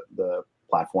to the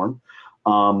platform.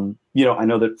 I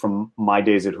know that from my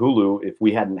days at Hulu, if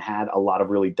we hadn't had a lot of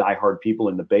really diehard people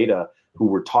in the beta who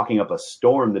were talking up a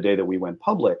storm the day that we went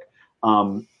public,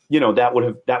 that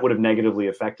would have negatively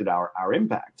affected our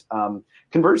impact.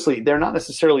 Conversely, they don't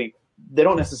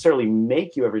necessarily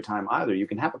make you every time either. You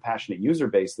can have a passionate user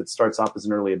base that starts off as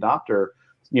an early adopter,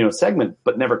 segment,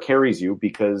 but never carries you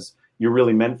because you're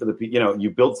really meant for you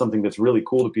build something that's really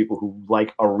cool to people who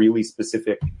like a really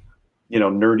specific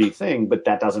nerdy thing, but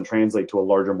that doesn't translate to a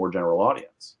larger, more general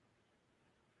audience.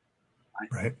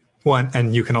 Right. Well,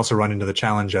 and you can also run into the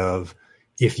challenge of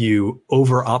if you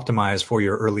over optimize for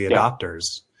your early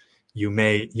adopters, you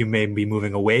may be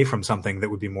moving away from something that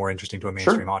would be more interesting to a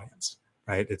mainstream audience.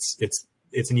 Right.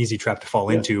 It's an easy trap to fall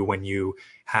into when you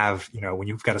have, when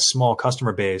you've got a small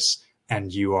customer base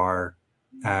and you are,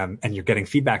 and you're getting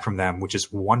feedback from them, which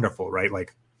is wonderful, right?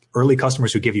 Like early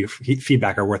customers who give you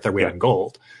feedback are worth their weight in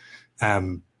gold.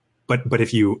 But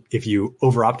if you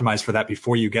over optimize for that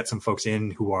before you get some folks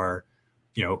in who are,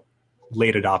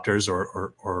 late adopters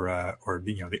or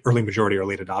the early majority or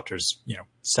late adopters,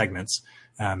 segments,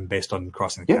 based on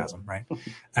crossing the chasm, right?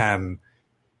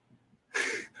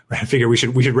 I figure we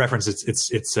should reference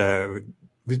it's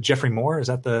Jeffrey Moore. Is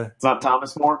that It's not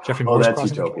Thomas More. Jeffrey Moore. That's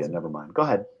Utopia. Never mind. Go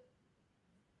ahead.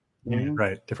 Mm-hmm.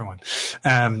 Right, different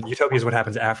one. Utopia is what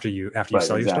happens after you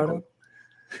sell your startup.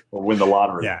 Or win the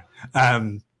lottery. Yeah.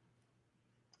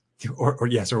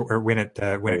 Or win it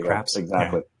craps.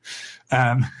 Exactly.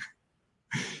 Yeah.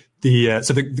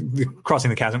 The crossing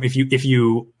the chasm. If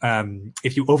you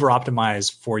over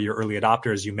optimize for your early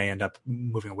adopters, you may end up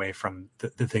moving away from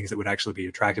the things that would actually be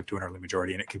attractive to an early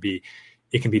majority, and it can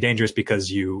be dangerous because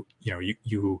you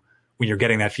when you're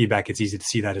getting that feedback, it's easy to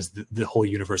see that as the whole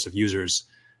universe of users,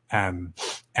 and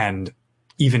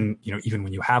even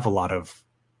when you have a lot of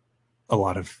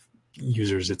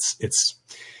users,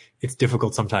 it's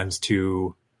difficult sometimes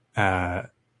to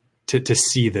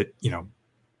see that,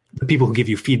 the people who give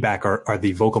you feedback are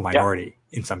the vocal minority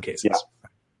in some cases. Yeah.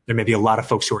 There may be a lot of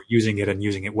folks who are using it and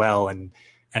using it well, and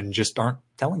and just aren't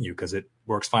telling you because it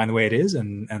works fine the way it is,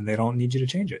 and they don't need you to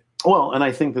change it. Well, and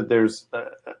I think that there's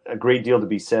a great deal to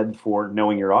be said for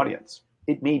knowing your audience.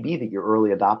 It may be that your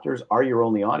early adopters are your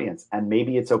only audience, and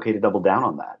maybe it's okay to double down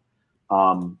on that.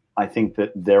 I think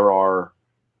that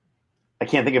I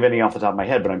can't think of any off the top of my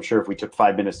head, but I'm sure if we took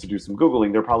 5 minutes to do some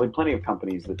Googling, there are probably plenty of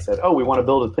companies that said, oh, we want to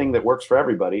build a thing that works for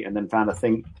everybody, and then found a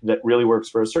thing that really works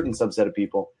for a certain subset of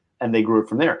people, and they grew it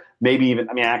from there. Maybe even,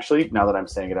 actually, now that I'm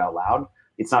saying it out loud,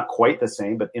 it's not quite the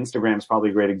same, but Instagram is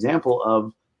probably a great example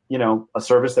of, a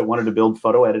service that wanted to build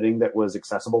photo editing that was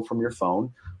accessible from your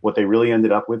phone. What they really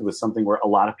ended up with was something where a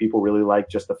lot of people really liked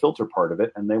just the filter part of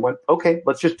it. And they went, okay,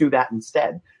 let's just do that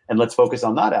instead. And let's focus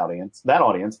on that audience.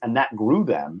 And that grew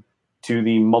them to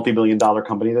the multi-billion-dollar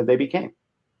company that they became.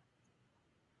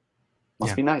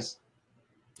 Must be nice.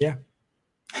 Yeah.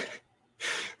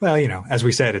 Well, as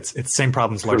we said, it's the same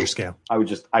problems, larger scale. I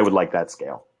would like that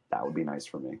scale. That would be nice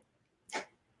for me.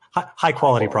 High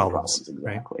quality problems.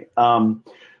 Exactly. Right?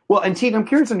 Well, and Teague, I'm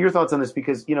curious on your thoughts on this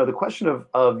because, the question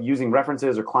of using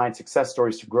references or client success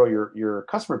stories to grow your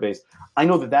customer base, I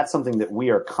know that that's something that we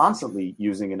are constantly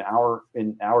using in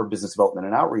our business development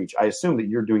and outreach. I assume that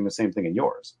you're doing the same thing in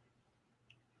yours.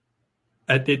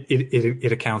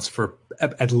 It accounts for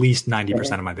at least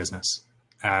 90% of my business.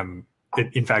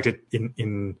 In fact,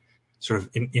 in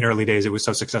early days, it was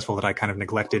so successful that I kind of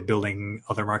neglected building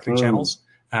other marketing channels.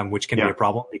 Which can be a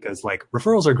problem because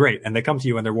referrals are great and they come to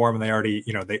you and they're warm and they already,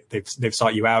 they've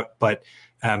sought you out. But,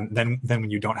 then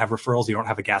when you don't have referrals, you don't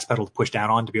have a gas pedal to push down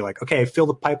on to be like, okay, fill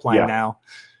the pipeline now.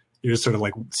 You're just sort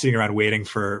of sitting around waiting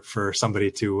for somebody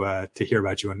to hear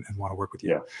about you and want to work with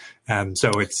you.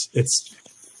 So it's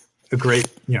a great,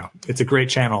 it's a great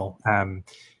channel.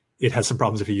 It has some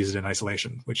problems if you use it in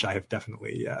isolation, which I have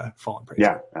definitely, fallen prey to.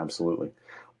 Yeah, absolutely.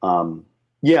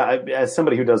 As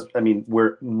somebody who does,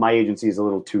 where my agency is a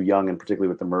little too young, and particularly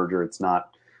with the merger,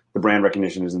 the brand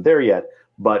recognition isn't there yet,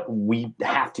 but we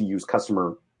have to use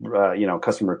customer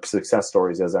success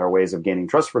stories as our ways of gaining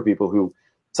trust for people who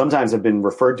sometimes have been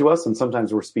referred to us and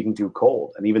sometimes we're speaking to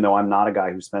cold. And even though I'm not a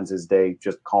guy who spends his day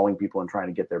just calling people and trying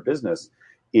to get their business,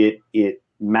 it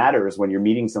matters when you're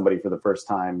meeting somebody for the first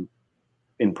time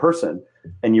in person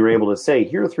and you're able to say,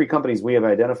 here are 3 companies we have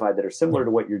identified that are similar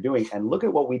to what you're doing, and look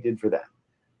at what we did for them.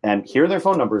 And here are their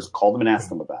phone numbers. Call them and ask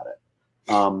them about it.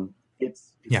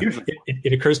 It's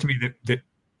it occurs to me that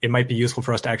it might be useful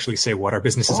for us to actually say what our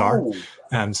businesses are,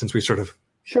 since we sort of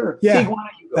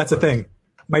that's a thing.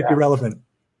 Might be relevant.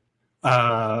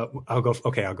 I'll go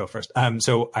first.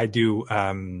 So I do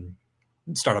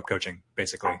startup coaching,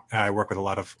 basically. I work with a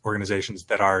lot of organizations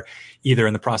that are either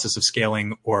in the process of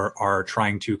scaling or are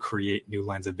trying to create new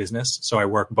lines of business. So I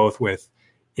work both with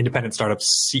independent startups,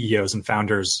 CEOs and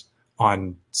founders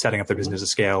on setting up their business at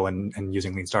scale and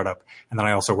using Lean Startup. And then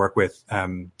I also work with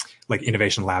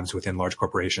innovation labs within large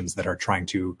corporations that are trying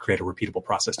to create a repeatable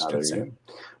process to do the same.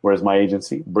 Whereas my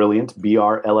agency, Brilliant,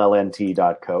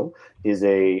 BRLLNT.co, is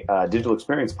a digital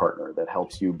experience partner that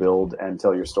helps you build and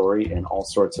tell your story in all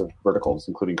sorts of verticals,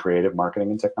 including creative, marketing,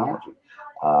 and technology.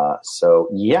 A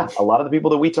lot of the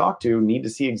people that we talk to need to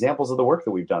see examples of the work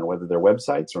that we've done, whether they're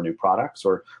websites or new products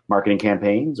or marketing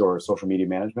campaigns or social media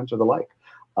management or the like.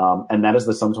 And that is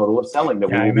the sum total of selling that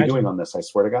we will be doing on this, I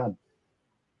swear to God.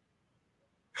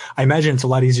 I imagine it's a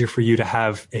lot easier for you to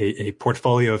have a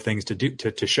portfolio of things to do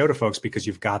to show to folks because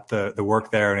you've got the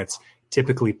work there and it's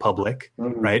typically public,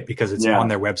 right? Because it's on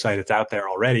their website, it's out there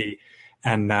already.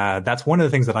 And that's one of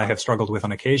the things that I have struggled with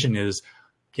on occasion is,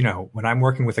 when I'm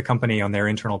working with a company on their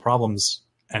internal problems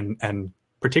and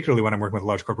particularly when I'm working with a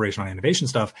large corporation on innovation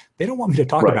stuff, they don't want me to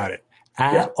talk about it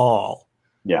at all.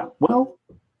 Yeah. Well,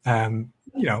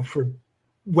 for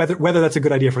whether that's a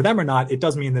good idea for them or not, it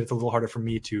does mean that it's a little harder for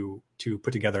me to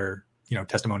put together,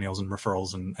 testimonials and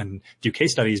referrals and do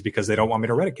case studies because they don't want me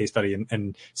to write a case study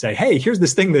and say, hey, here's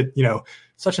this thing that,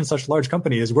 such and such large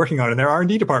company is working on in their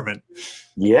R&D department.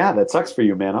 Yeah, that sucks for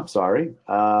you, man. I'm sorry.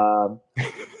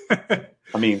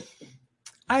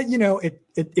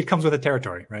 It comes with the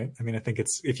territory, right? I think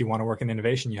if you want to work in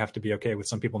innovation, you have to be okay with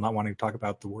some people not wanting to talk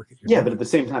about the work that you're doing. But at the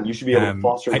same time, you should be able to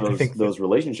foster those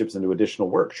relationships into additional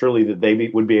work. Surely that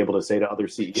they would be able to say to other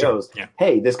CEOs,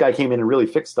 hey, this guy came in and really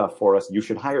fixed stuff for us. You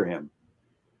should hire him.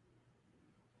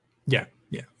 Yeah.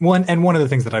 One of the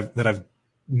things that I've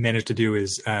managed to do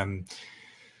is,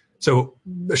 so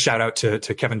a shout out to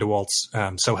Kevin DeWalt's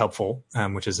So Helpful,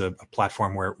 which is a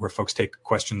platform where folks take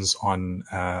questions on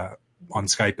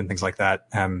Skype and things like that.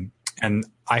 And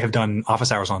I have done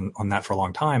office hours on that for a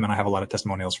long time. And I have a lot of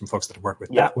testimonials from folks that I've worked with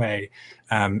that way.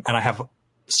 And I have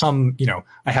some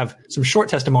short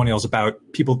testimonials about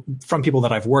people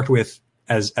that I've worked with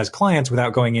as clients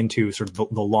without going into sort of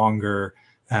the longer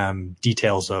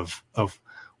details of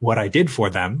what I did for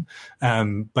them.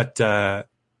 But a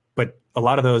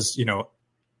lot of those,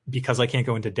 because I can't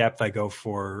go into depth, I go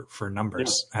for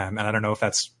numbers. Yeah. And I don't know if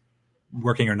that's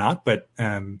working or not, but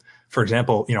for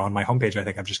example, on my homepage, I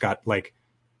think I've just got like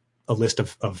a list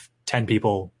of 10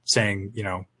 people saying,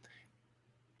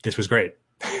 this was great,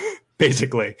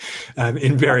 basically,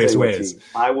 in various ways.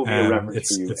 I will be a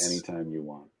reference for you anytime you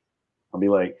want. I'll be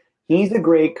like, he's a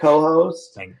great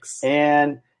co-host. Thanks.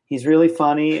 And he's really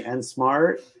funny and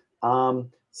smart.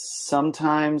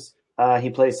 Sometimes he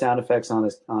plays sound effects on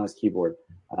his keyboard.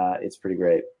 It's pretty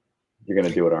great. You're going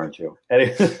to do it, aren't you?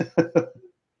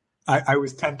 I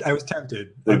was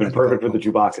tempted. They've been perfect with the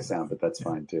Chewbacca sound, but that's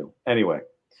fine too. Anyway,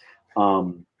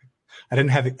 I didn't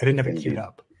have it queued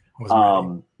up.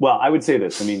 Well, I would say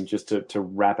this. I mean, just to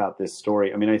wrap out this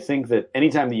story. I mean, I think that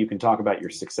anytime that you can talk about your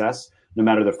success, no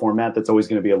matter the format, that's always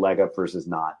going to be a leg up versus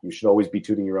not. You should always be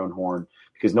tooting your own horn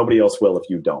because nobody else will if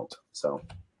you don't. So.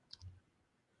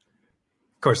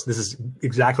 Of course, this is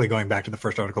exactly going back to the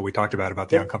first article we talked about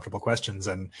the uncomfortable questions.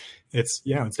 And it's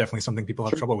definitely something people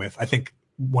have trouble with. I think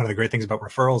one of the great things about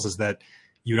referrals is that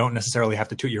you don't necessarily have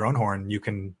to toot your own horn. You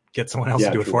can get someone else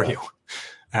to do it for you.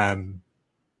 And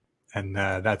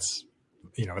that's,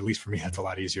 at least for me, that's a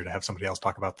lot easier to have somebody else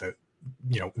talk about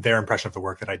their impression of the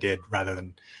work that I did rather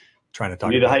than trying to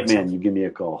talk. You need a hype man. You give me a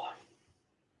call.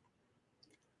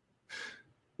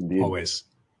 Indeed. Always.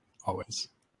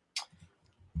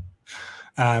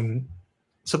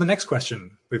 So the next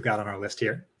question we've got on our list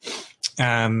here,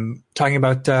 talking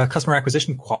about customer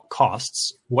acquisition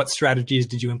costs. What strategies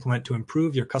did you implement to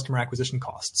improve your customer acquisition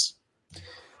costs?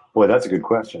 Boy, that's a good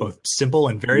question. Both simple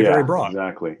and very, very broad.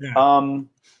 Exactly. Yeah.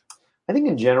 I think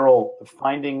in general,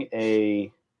 finding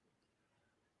a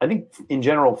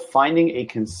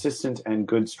consistent and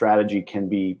good strategy can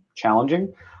be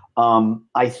challenging.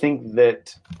 I think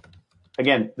that,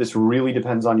 again, this really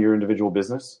depends on your individual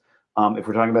business. If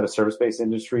we're talking about a service-based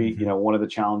industry, one of the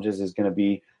challenges is going to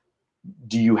be,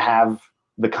 do you have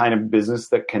the kind of business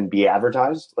that can be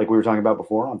advertised, like we were talking about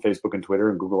before on Facebook and Twitter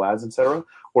and Google Ads, et cetera?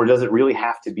 Or does it really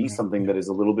have to be something that is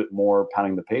a little bit more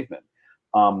pounding the pavement?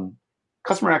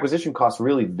 Customer acquisition costs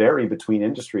really vary between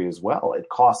industry as well. It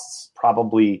costs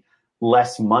probably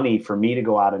less money for me to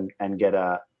go out and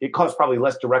it costs probably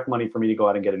less direct money for me to go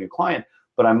out and get a new client,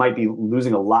 but I might be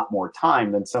losing a lot more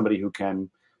time than somebody who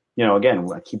can, again,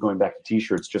 I keep going back to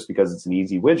t-shirts just because it's an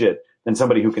easy widget, than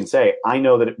somebody who can say, I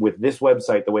know that with this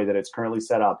website, the way that it's currently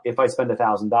set up, if I spend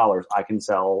 $1,000, I can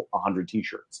sell 100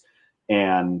 t-shirts.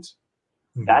 And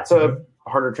that's a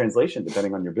harder translation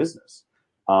depending on your business.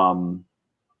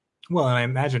 Well, and I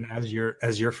imagine as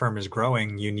your firm is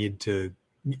growing, you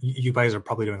guys are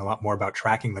probably doing a lot more about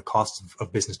tracking the costs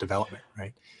of business development,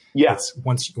 right? Yes. Yeah.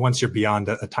 Once you're beyond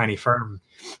a tiny firm,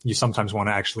 you sometimes want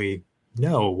to actually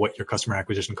know what your customer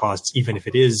acquisition costs, even if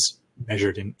it is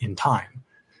measured in time.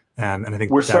 And I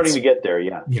think we're starting to get there.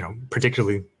 Yeah.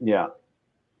 Particularly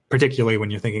when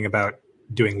you're thinking about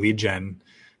doing lead gen,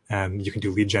 you can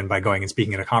do lead gen by going and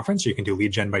speaking at a conference, or you can do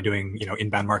lead gen by doing,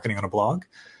 inbound marketing on a blog.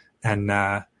 And,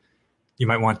 you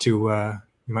might want to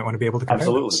be able to compare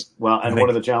Absolutely. those. Well, and one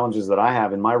of the challenges that I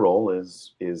have in my role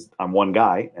is I'm one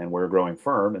guy and we're a growing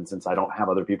firm. And since I don't have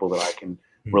other people that I can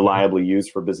reliably use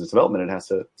for business development, it has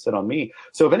to sit on me.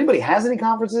 So if anybody has any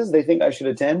conferences they think I should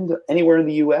attend anywhere in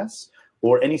the US,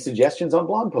 or any suggestions on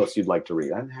blog posts you'd like to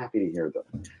read, I'm happy to hear them.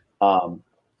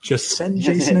 Just send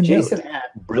Jason a Jason note.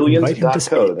 at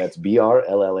brilliant.co. That's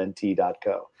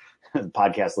BRLLNT.co.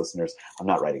 Podcast listeners, I'm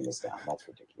not writing this down. That's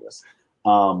ridiculous.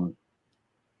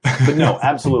 But no,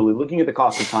 absolutely. Looking at the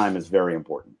cost of time is very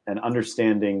important, and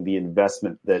understanding the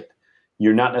investment that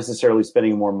you're not necessarily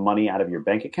spending more money out of your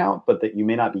bank account, but that you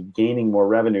may not be gaining more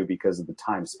revenue because of the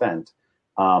time spent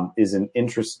is an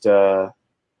interesting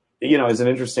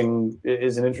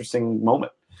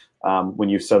moment. When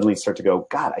you suddenly start to go,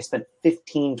 God, I spent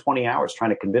 15, 20 hours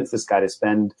trying to convince this guy to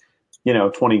spend,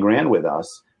 20 grand with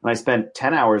us. And I spent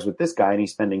 10 hours with this guy and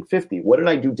he's spending 50. What did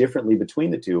I do differently between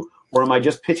the two? Or am I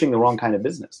just pitching the wrong kind of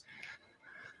business?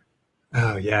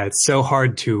 Oh yeah. It's so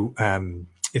hard to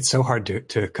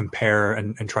compare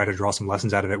and try to draw some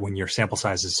lessons out of it when your sample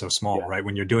size is so small, right?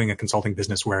 When you're doing a consulting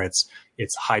business where it's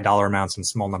high dollar amounts and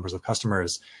small numbers of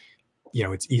customers,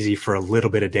 it's easy for a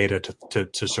little bit of data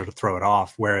to sort of throw it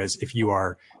off. Whereas if you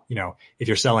are, if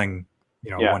you're selling,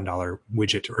 $1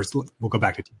 widget, or we'll go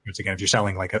back to t-shirts again. If you're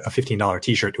selling like a $15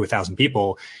 t-shirt to 1,000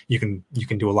 people, you can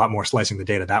do a lot more slicing the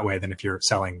data that way than if you're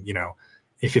selling, a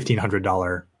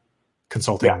 $1,500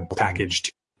 consulting package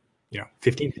to,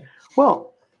 15.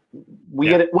 Well, we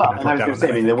get it. Well, and I was going to say,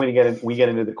 I mean, then we get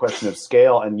into the question of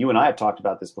scale, and you and I have talked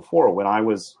about this before. When I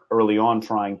was early on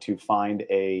trying to find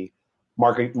a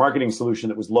marketing solution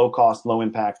that was low cost, low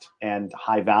impact, and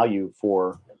high value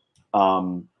for,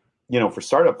 for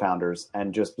startup founders,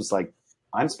 and just was like,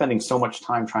 I'm spending so much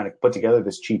time trying to put together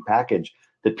this cheap package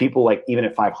that people, like, even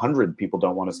at 500, people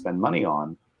don't want to spend money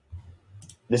on.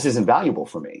 This isn't valuable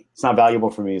for me. It's not valuable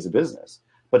for me as a business.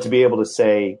 But to be able to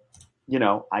say, give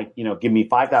me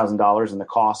 $5,000 in the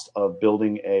cost of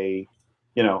building a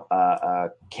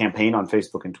campaign on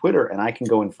Facebook and Twitter, and I can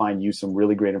go and find you some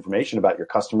really great information about your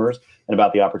customers and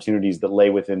about the opportunities that lay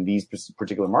within these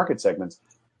particular market segments,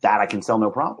 that I can sell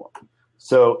no problem.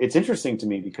 So it's interesting to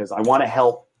me because I want to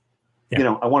help.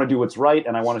 Yeah. I want to do what's right,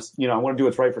 and I want to do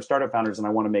what's right for startup founders, and I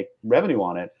want to make revenue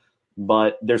on it.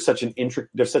 But there's such an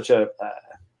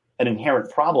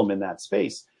inherent problem in that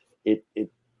space. It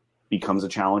becomes a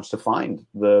challenge to find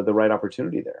the right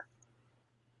opportunity there.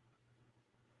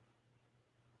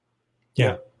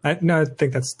 Yeah, I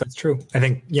think that's true. I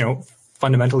think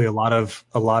fundamentally a lot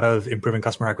of improving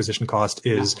customer acquisition cost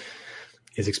is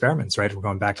experiments, right? We're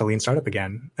going back to lean startup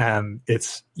again.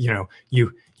 It's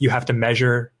you have to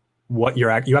measure what you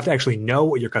have to actually know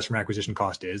what your customer acquisition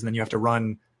cost is, and then you have to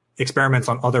run experiments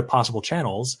on other possible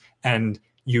channels, and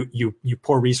you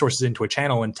pour resources into a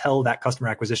channel until that customer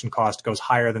acquisition cost goes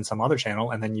higher than some other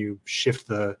channel, and then you shift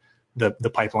the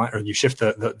pipeline, or you shift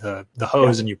the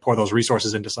hose, and you pour those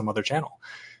resources into some other channel,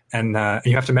 and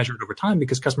you have to measure it over time,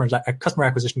 because customer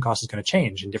acquisition cost is going to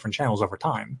change in different channels over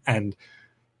time, and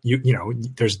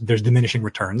there's diminishing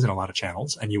returns in a lot of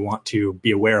channels, and you want to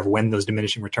be aware of when those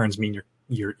diminishing returns mean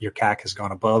your CAC has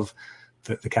gone above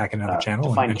the CAC in another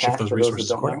channel, and shift those resources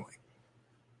accordingly.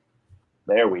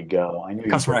 There we go. I knew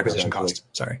customer acquisition cost.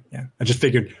 Sorry. Yeah. I just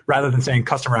figured rather than saying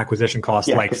customer acquisition cost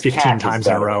like 15 times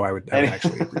in a row, I would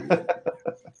actually agree.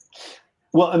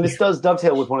 Well, and this does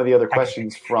dovetail with one of the other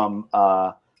questions from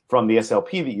the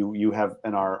SLP that you have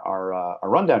in our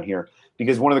rundown here,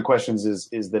 because one of the questions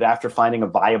is that after finding a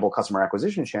viable customer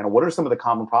acquisition channel, what are some of the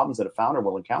common problems that a founder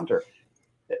will encounter?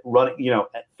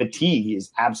 Fatigue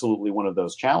is absolutely one of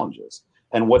those challenges.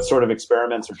 And what sort of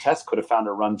experiments or tests could a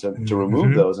founder run to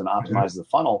remove those and optimize the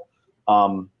funnel?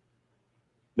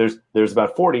 There's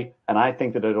about 40, and I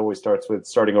think that it always starts with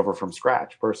starting over from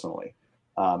scratch, personally.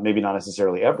 Maybe not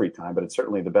necessarily every time, but it's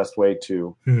certainly the best way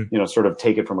to sort of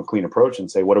take it from a clean approach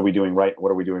and say, what are we doing right? What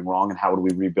are we doing wrong? And how would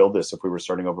we rebuild this if we were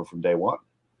starting over from day one?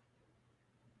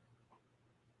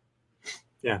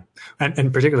 Yeah.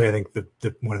 And particularly, I think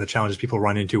one of the challenges people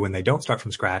run into when they don't start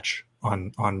from scratch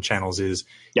on channels is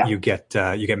you get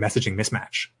messaging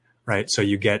mismatch, right? So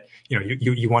you get,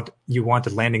 you want a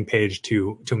landing page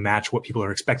to match what people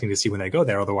are expecting to see when they go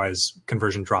there. Otherwise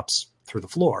conversion drops through the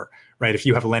floor, right? If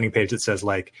you have a landing page that says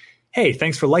like, hey,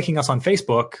 thanks for liking us on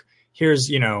Facebook. Here's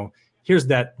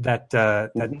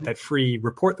that free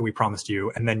report that we promised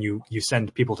you, and then you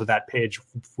send people to that page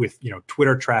with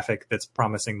Twitter traffic that's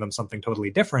promising them something totally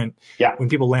different. Yeah. When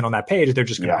people land on that page, they're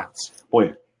just going to bounce.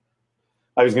 Boy,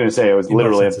 I was going to say it was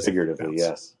literally and figuratively.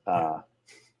 Yes. I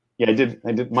did.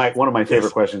 One of my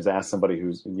favorite questions to ask somebody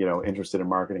who's interested in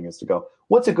marketing is to go,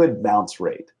 what's a good bounce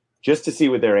rate? Just to see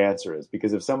what their answer is,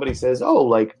 because if somebody says, oh,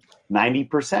 like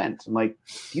 90%, I'm like,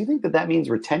 do you think that means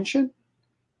retention?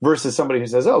 Versus somebody who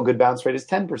says, oh, good bounce rate is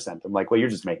 10%. I'm like, well, you're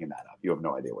just making that up. You have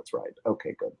no idea what's right.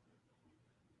 Okay, good.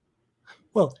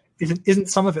 Well, isn't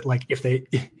some of it like if they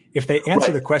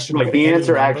answer the question, right. The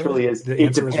answer actually is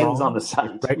it depends on the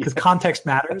site, right? Because context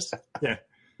matters. Yeah.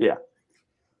 Yeah.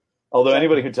 Although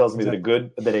anybody who tells me that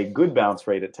a good bounce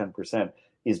rate at 10%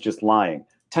 is just lying.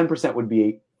 10% would be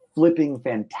a flipping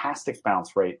fantastic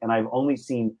bounce rate, and I've only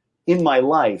seen in my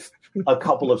life a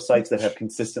couple of sites that have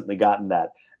consistently gotten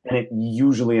that. And it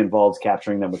usually involves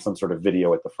capturing them with some sort of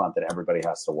video at the front that everybody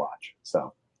has to watch.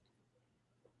 So,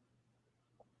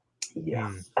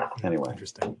 yeah. Anyway,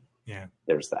 interesting. Yeah,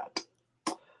 there's that.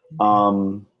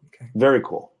 Very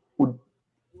cool.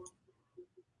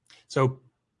 So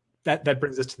that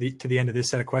brings us to the end of this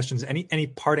set of questions. Any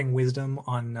parting wisdom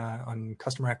on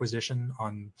customer acquisition,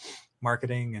 on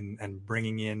marketing, and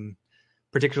bringing in,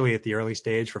 particularly at the early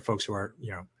stage, for folks who are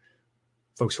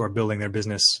building their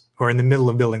business or in the middle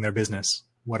of building their business?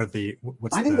 I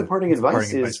think the parting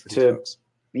advice is to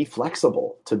be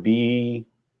flexible, to be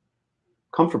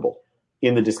comfortable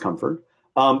in the discomfort,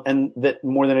 and that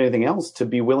more than anything else, to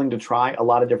be willing to try a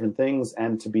lot of different things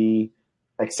and to be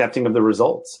accepting of the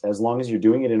results, as long as you're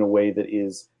doing it in a way that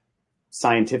is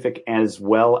scientific as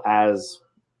well as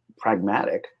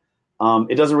pragmatic.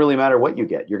 It doesn't really matter what you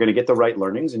get. You're going to get the right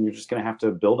learnings, and you're just going to have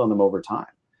to build on them over time.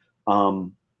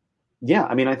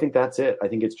 I think that's it. I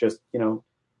think it's just,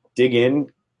 dig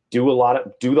in, do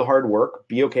the hard work,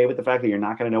 be okay with the fact that you're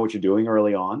not going to know what you're doing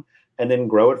early on, and then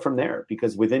grow it from there.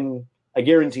 Because I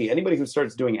guarantee anybody who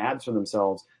starts doing ads for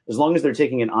themselves, as long as they're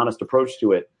taking an honest approach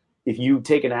to it, if you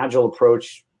take an agile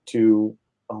approach to,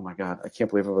 oh my God, I can't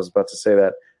believe I was about to say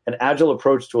that, an agile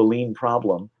approach to a lean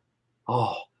problem.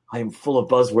 Oh, I am full of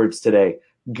buzzwords today.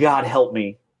 God help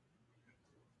me.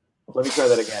 Let me try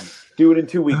that again. Do it in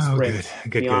 2 weeks sprints.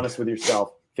 Be honest with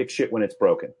yourself. Fix shit when it's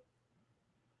broken.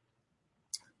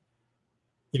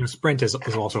 Sprint is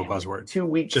also a buzzword. 2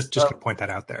 weeks. Just to point that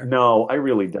out there. No, I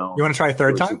really don't. You want to try a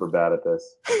third time? We're super bad at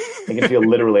this. I can feel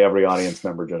literally every audience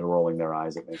member just rolling their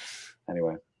eyes at me.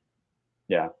 Anyway,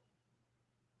 yeah,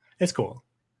 it's cool.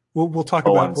 We'll talk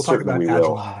about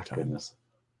agile another time. Goodness.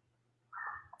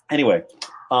 Anyway,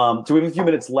 so we have a few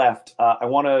minutes left. I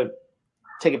want to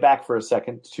take it back for a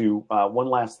second to one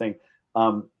last thing.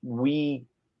 We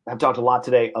have talked a lot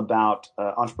today about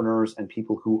entrepreneurs and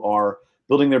people who are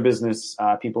building their business,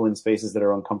 people in spaces that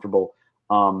are uncomfortable.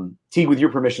 Teague, with your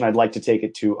permission, I'd like to take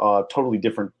it to a totally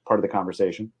different part of the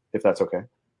conversation, if that's okay.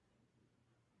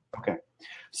 Okay.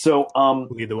 So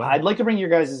I'd like to bring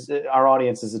our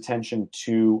audience's attention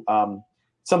to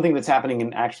something that's happening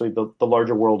in actually the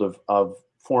larger world of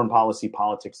foreign policy,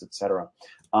 politics, et cetera.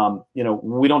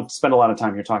 We don't spend a lot of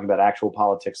time here talking about actual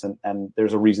politics, and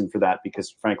there's a reason for that, because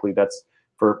frankly, that's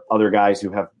for other guys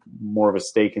who have more of a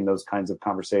stake in those kinds of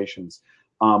conversations.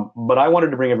 But I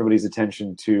wanted to bring everybody's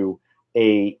attention to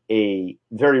a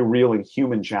very real and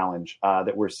human challenge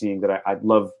that we're seeing that I'd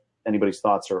love anybody's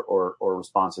thoughts or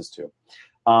responses to.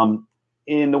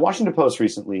 In the Washington Post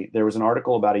recently, there was an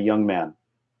article about a young man,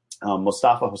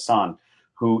 Mostafa Hassan,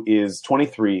 who is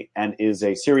 23 and is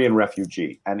a Syrian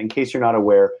refugee. And in case you're not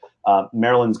aware,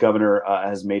 Maryland's governor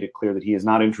has made it clear that he is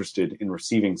not interested in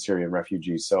receiving Syrian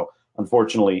refugees. So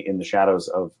unfortunately, in the shadows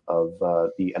of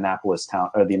the Annapolis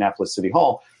City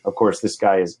Hall, of course, this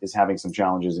guy is having some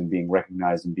challenges in being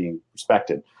recognized and being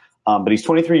respected. But he's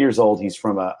 23 years old. He's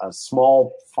from a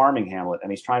small farming hamlet,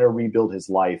 and he's trying to rebuild his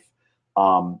life.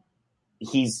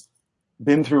 He's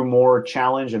been through more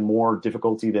challenge and more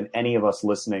difficulty than any of us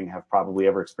listening have probably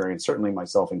ever experienced, certainly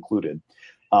myself included,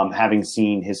 having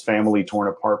seen his family torn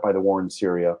apart by the war in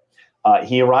Syria.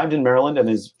 He arrived in Maryland and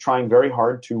is trying very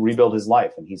hard to rebuild his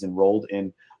life. And he's enrolled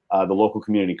in the local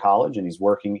community college, and he's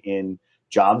working in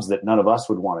jobs that none of us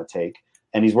would want to take.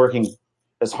 And he's working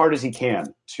as hard as he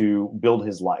can to build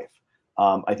his life.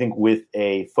 I think with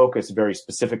a focus very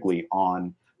specifically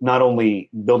on not only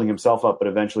building himself up, but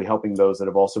eventually helping those that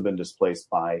have also been displaced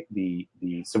by the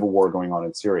civil war going on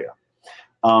in Syria.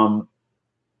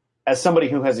 As somebody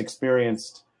who has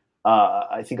experienced,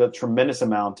 I think, a tremendous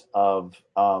amount of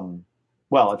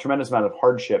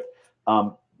hardship,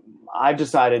 I've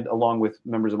decided, along with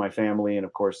members of my family and,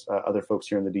 of course, other folks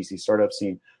here in the DC startup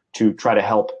scene, to try to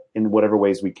help in whatever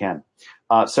ways we can.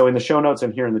 So in the show notes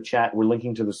and here in the chat, we're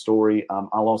linking to the story.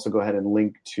 I'll also go ahead and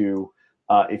link to,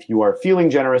 if you are feeling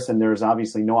generous, and there's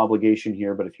obviously no obligation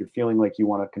here, but if you're feeling like you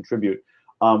want to contribute,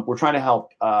 we're trying to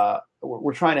help.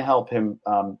 We're trying to help him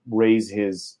raise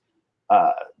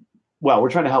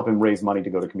money to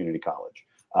go to community college.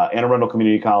 Anne Arundel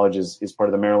Community College is part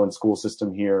of the Maryland school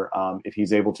system here. If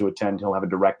he's able to attend, he'll have a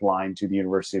direct line to the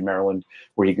University of Maryland,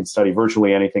 where he can study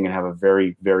virtually anything and have a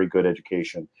very, very good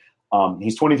education.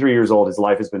 He's 23 years old. His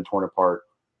life has been torn apart.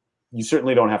 You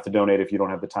certainly don't have to donate if you don't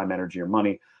have the time, energy, or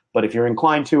money. But if you're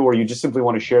inclined to, or you just simply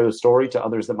want to share the story to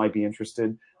others that might be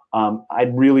interested,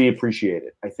 I'd really appreciate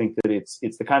it. I think that it's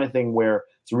the kind of thing where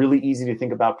it's really easy to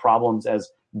think about problems as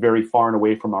very far and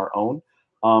away from our own.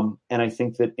 And I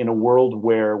think that in a world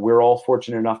where we're all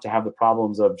fortunate enough to have the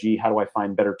problems of, gee, how do I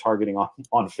find better targeting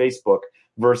on Facebook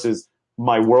versus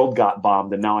my world got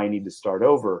bombed and now I need to start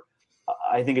over,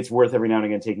 I think it's worth every now and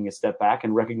again taking a step back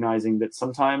and recognizing that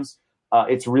sometimes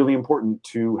it's really important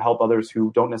to help others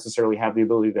who don't necessarily have the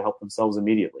ability to help themselves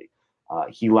immediately.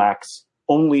 He lacks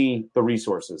only the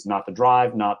resources, not the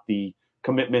drive, not the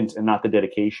commitment, and not the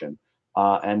dedication.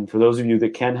 And for those of you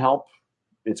that can help,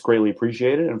 it's greatly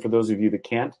appreciated. And for those of you that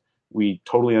can't, we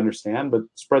totally understand, but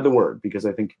spread the word, because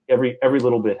I think every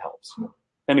little bit helps.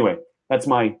 Anyway, that's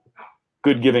my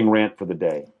good giving rant for the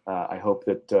day. I hope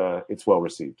that it's well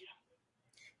received.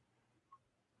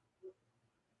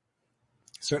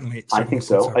 Certainly. I think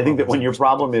so. I think that when your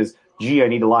problem is, gee, I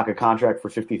need to lock a contract for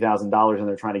 $50,000 and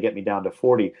they're trying to get me down to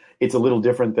 40, it's a little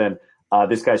different than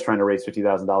this guy's trying to raise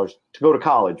 $50,000 to go to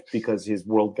college because his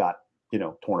world got,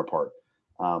 torn apart.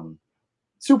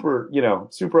 Super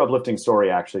uplifting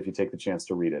story, actually, if you take the chance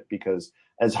to read it, because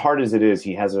as hard as it is,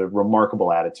 he has a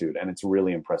remarkable attitude, and it's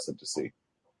really impressive to see.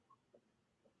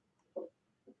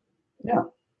 Yeah.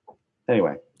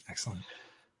 Anyway. Excellent.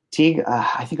 Teague,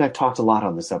 I think I've talked a lot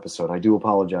on this episode. I do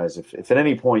apologize if at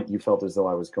any point you felt as though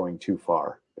I was going too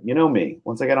far. But you know me.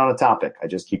 Once I get on a topic, I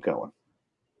just keep going.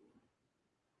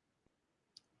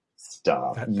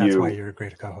 Stop. That's why you're a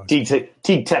great co-host.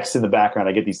 Teague texts in the background.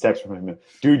 I get these texts from him.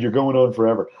 Dude, you're going on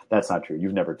forever. That's not true.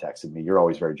 You've never texted me. You're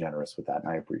always very generous with that,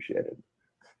 and I appreciate it.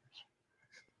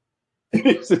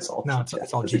 It's all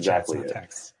G-chats, not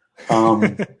texts.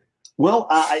 Well,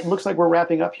 it looks like we're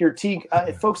wrapping up here. Teague,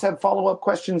 if folks have follow-up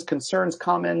questions, concerns,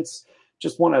 comments,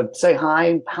 just want to say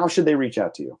hi, how should they reach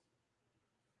out to you?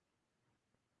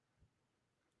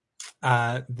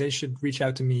 They should reach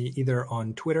out to me either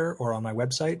on Twitter or on my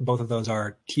website. Both of those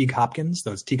are Teague Hopkins.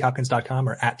 Those teaguehopkins.com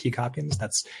or at Teague Hopkins.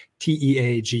 That's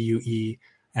Teague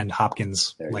and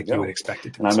Hopkins, like you would expect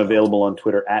it to be. And I'm available on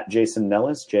Twitter at Jason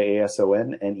Nellis,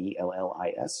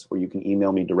 JasonNellis, or you can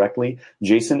email me directly,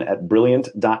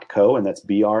 jason@brilliant.co, and that's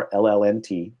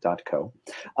BRLLNT.co.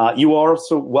 You are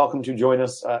also welcome to join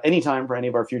us anytime for any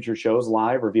of our future shows,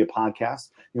 live or via podcast.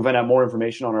 You can find out more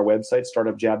information on our website,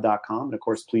 startupjab.com. And of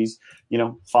course, please,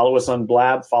 follow us on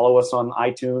Blab, follow us on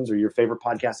iTunes or your favorite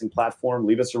podcasting platform,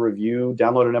 leave us a review,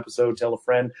 download an episode, tell a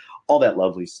friend, all that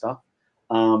lovely stuff.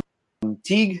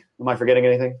 Teague, am I forgetting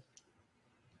anything?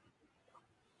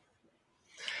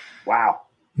 Wow.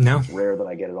 No. It's rare that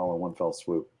I get it all in one fell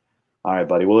swoop. All right,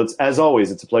 buddy. Well, as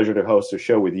always, it's a pleasure to host a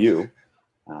show with you.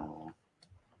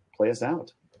 Play us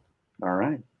out. All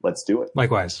right. Let's do it.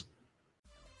 Likewise.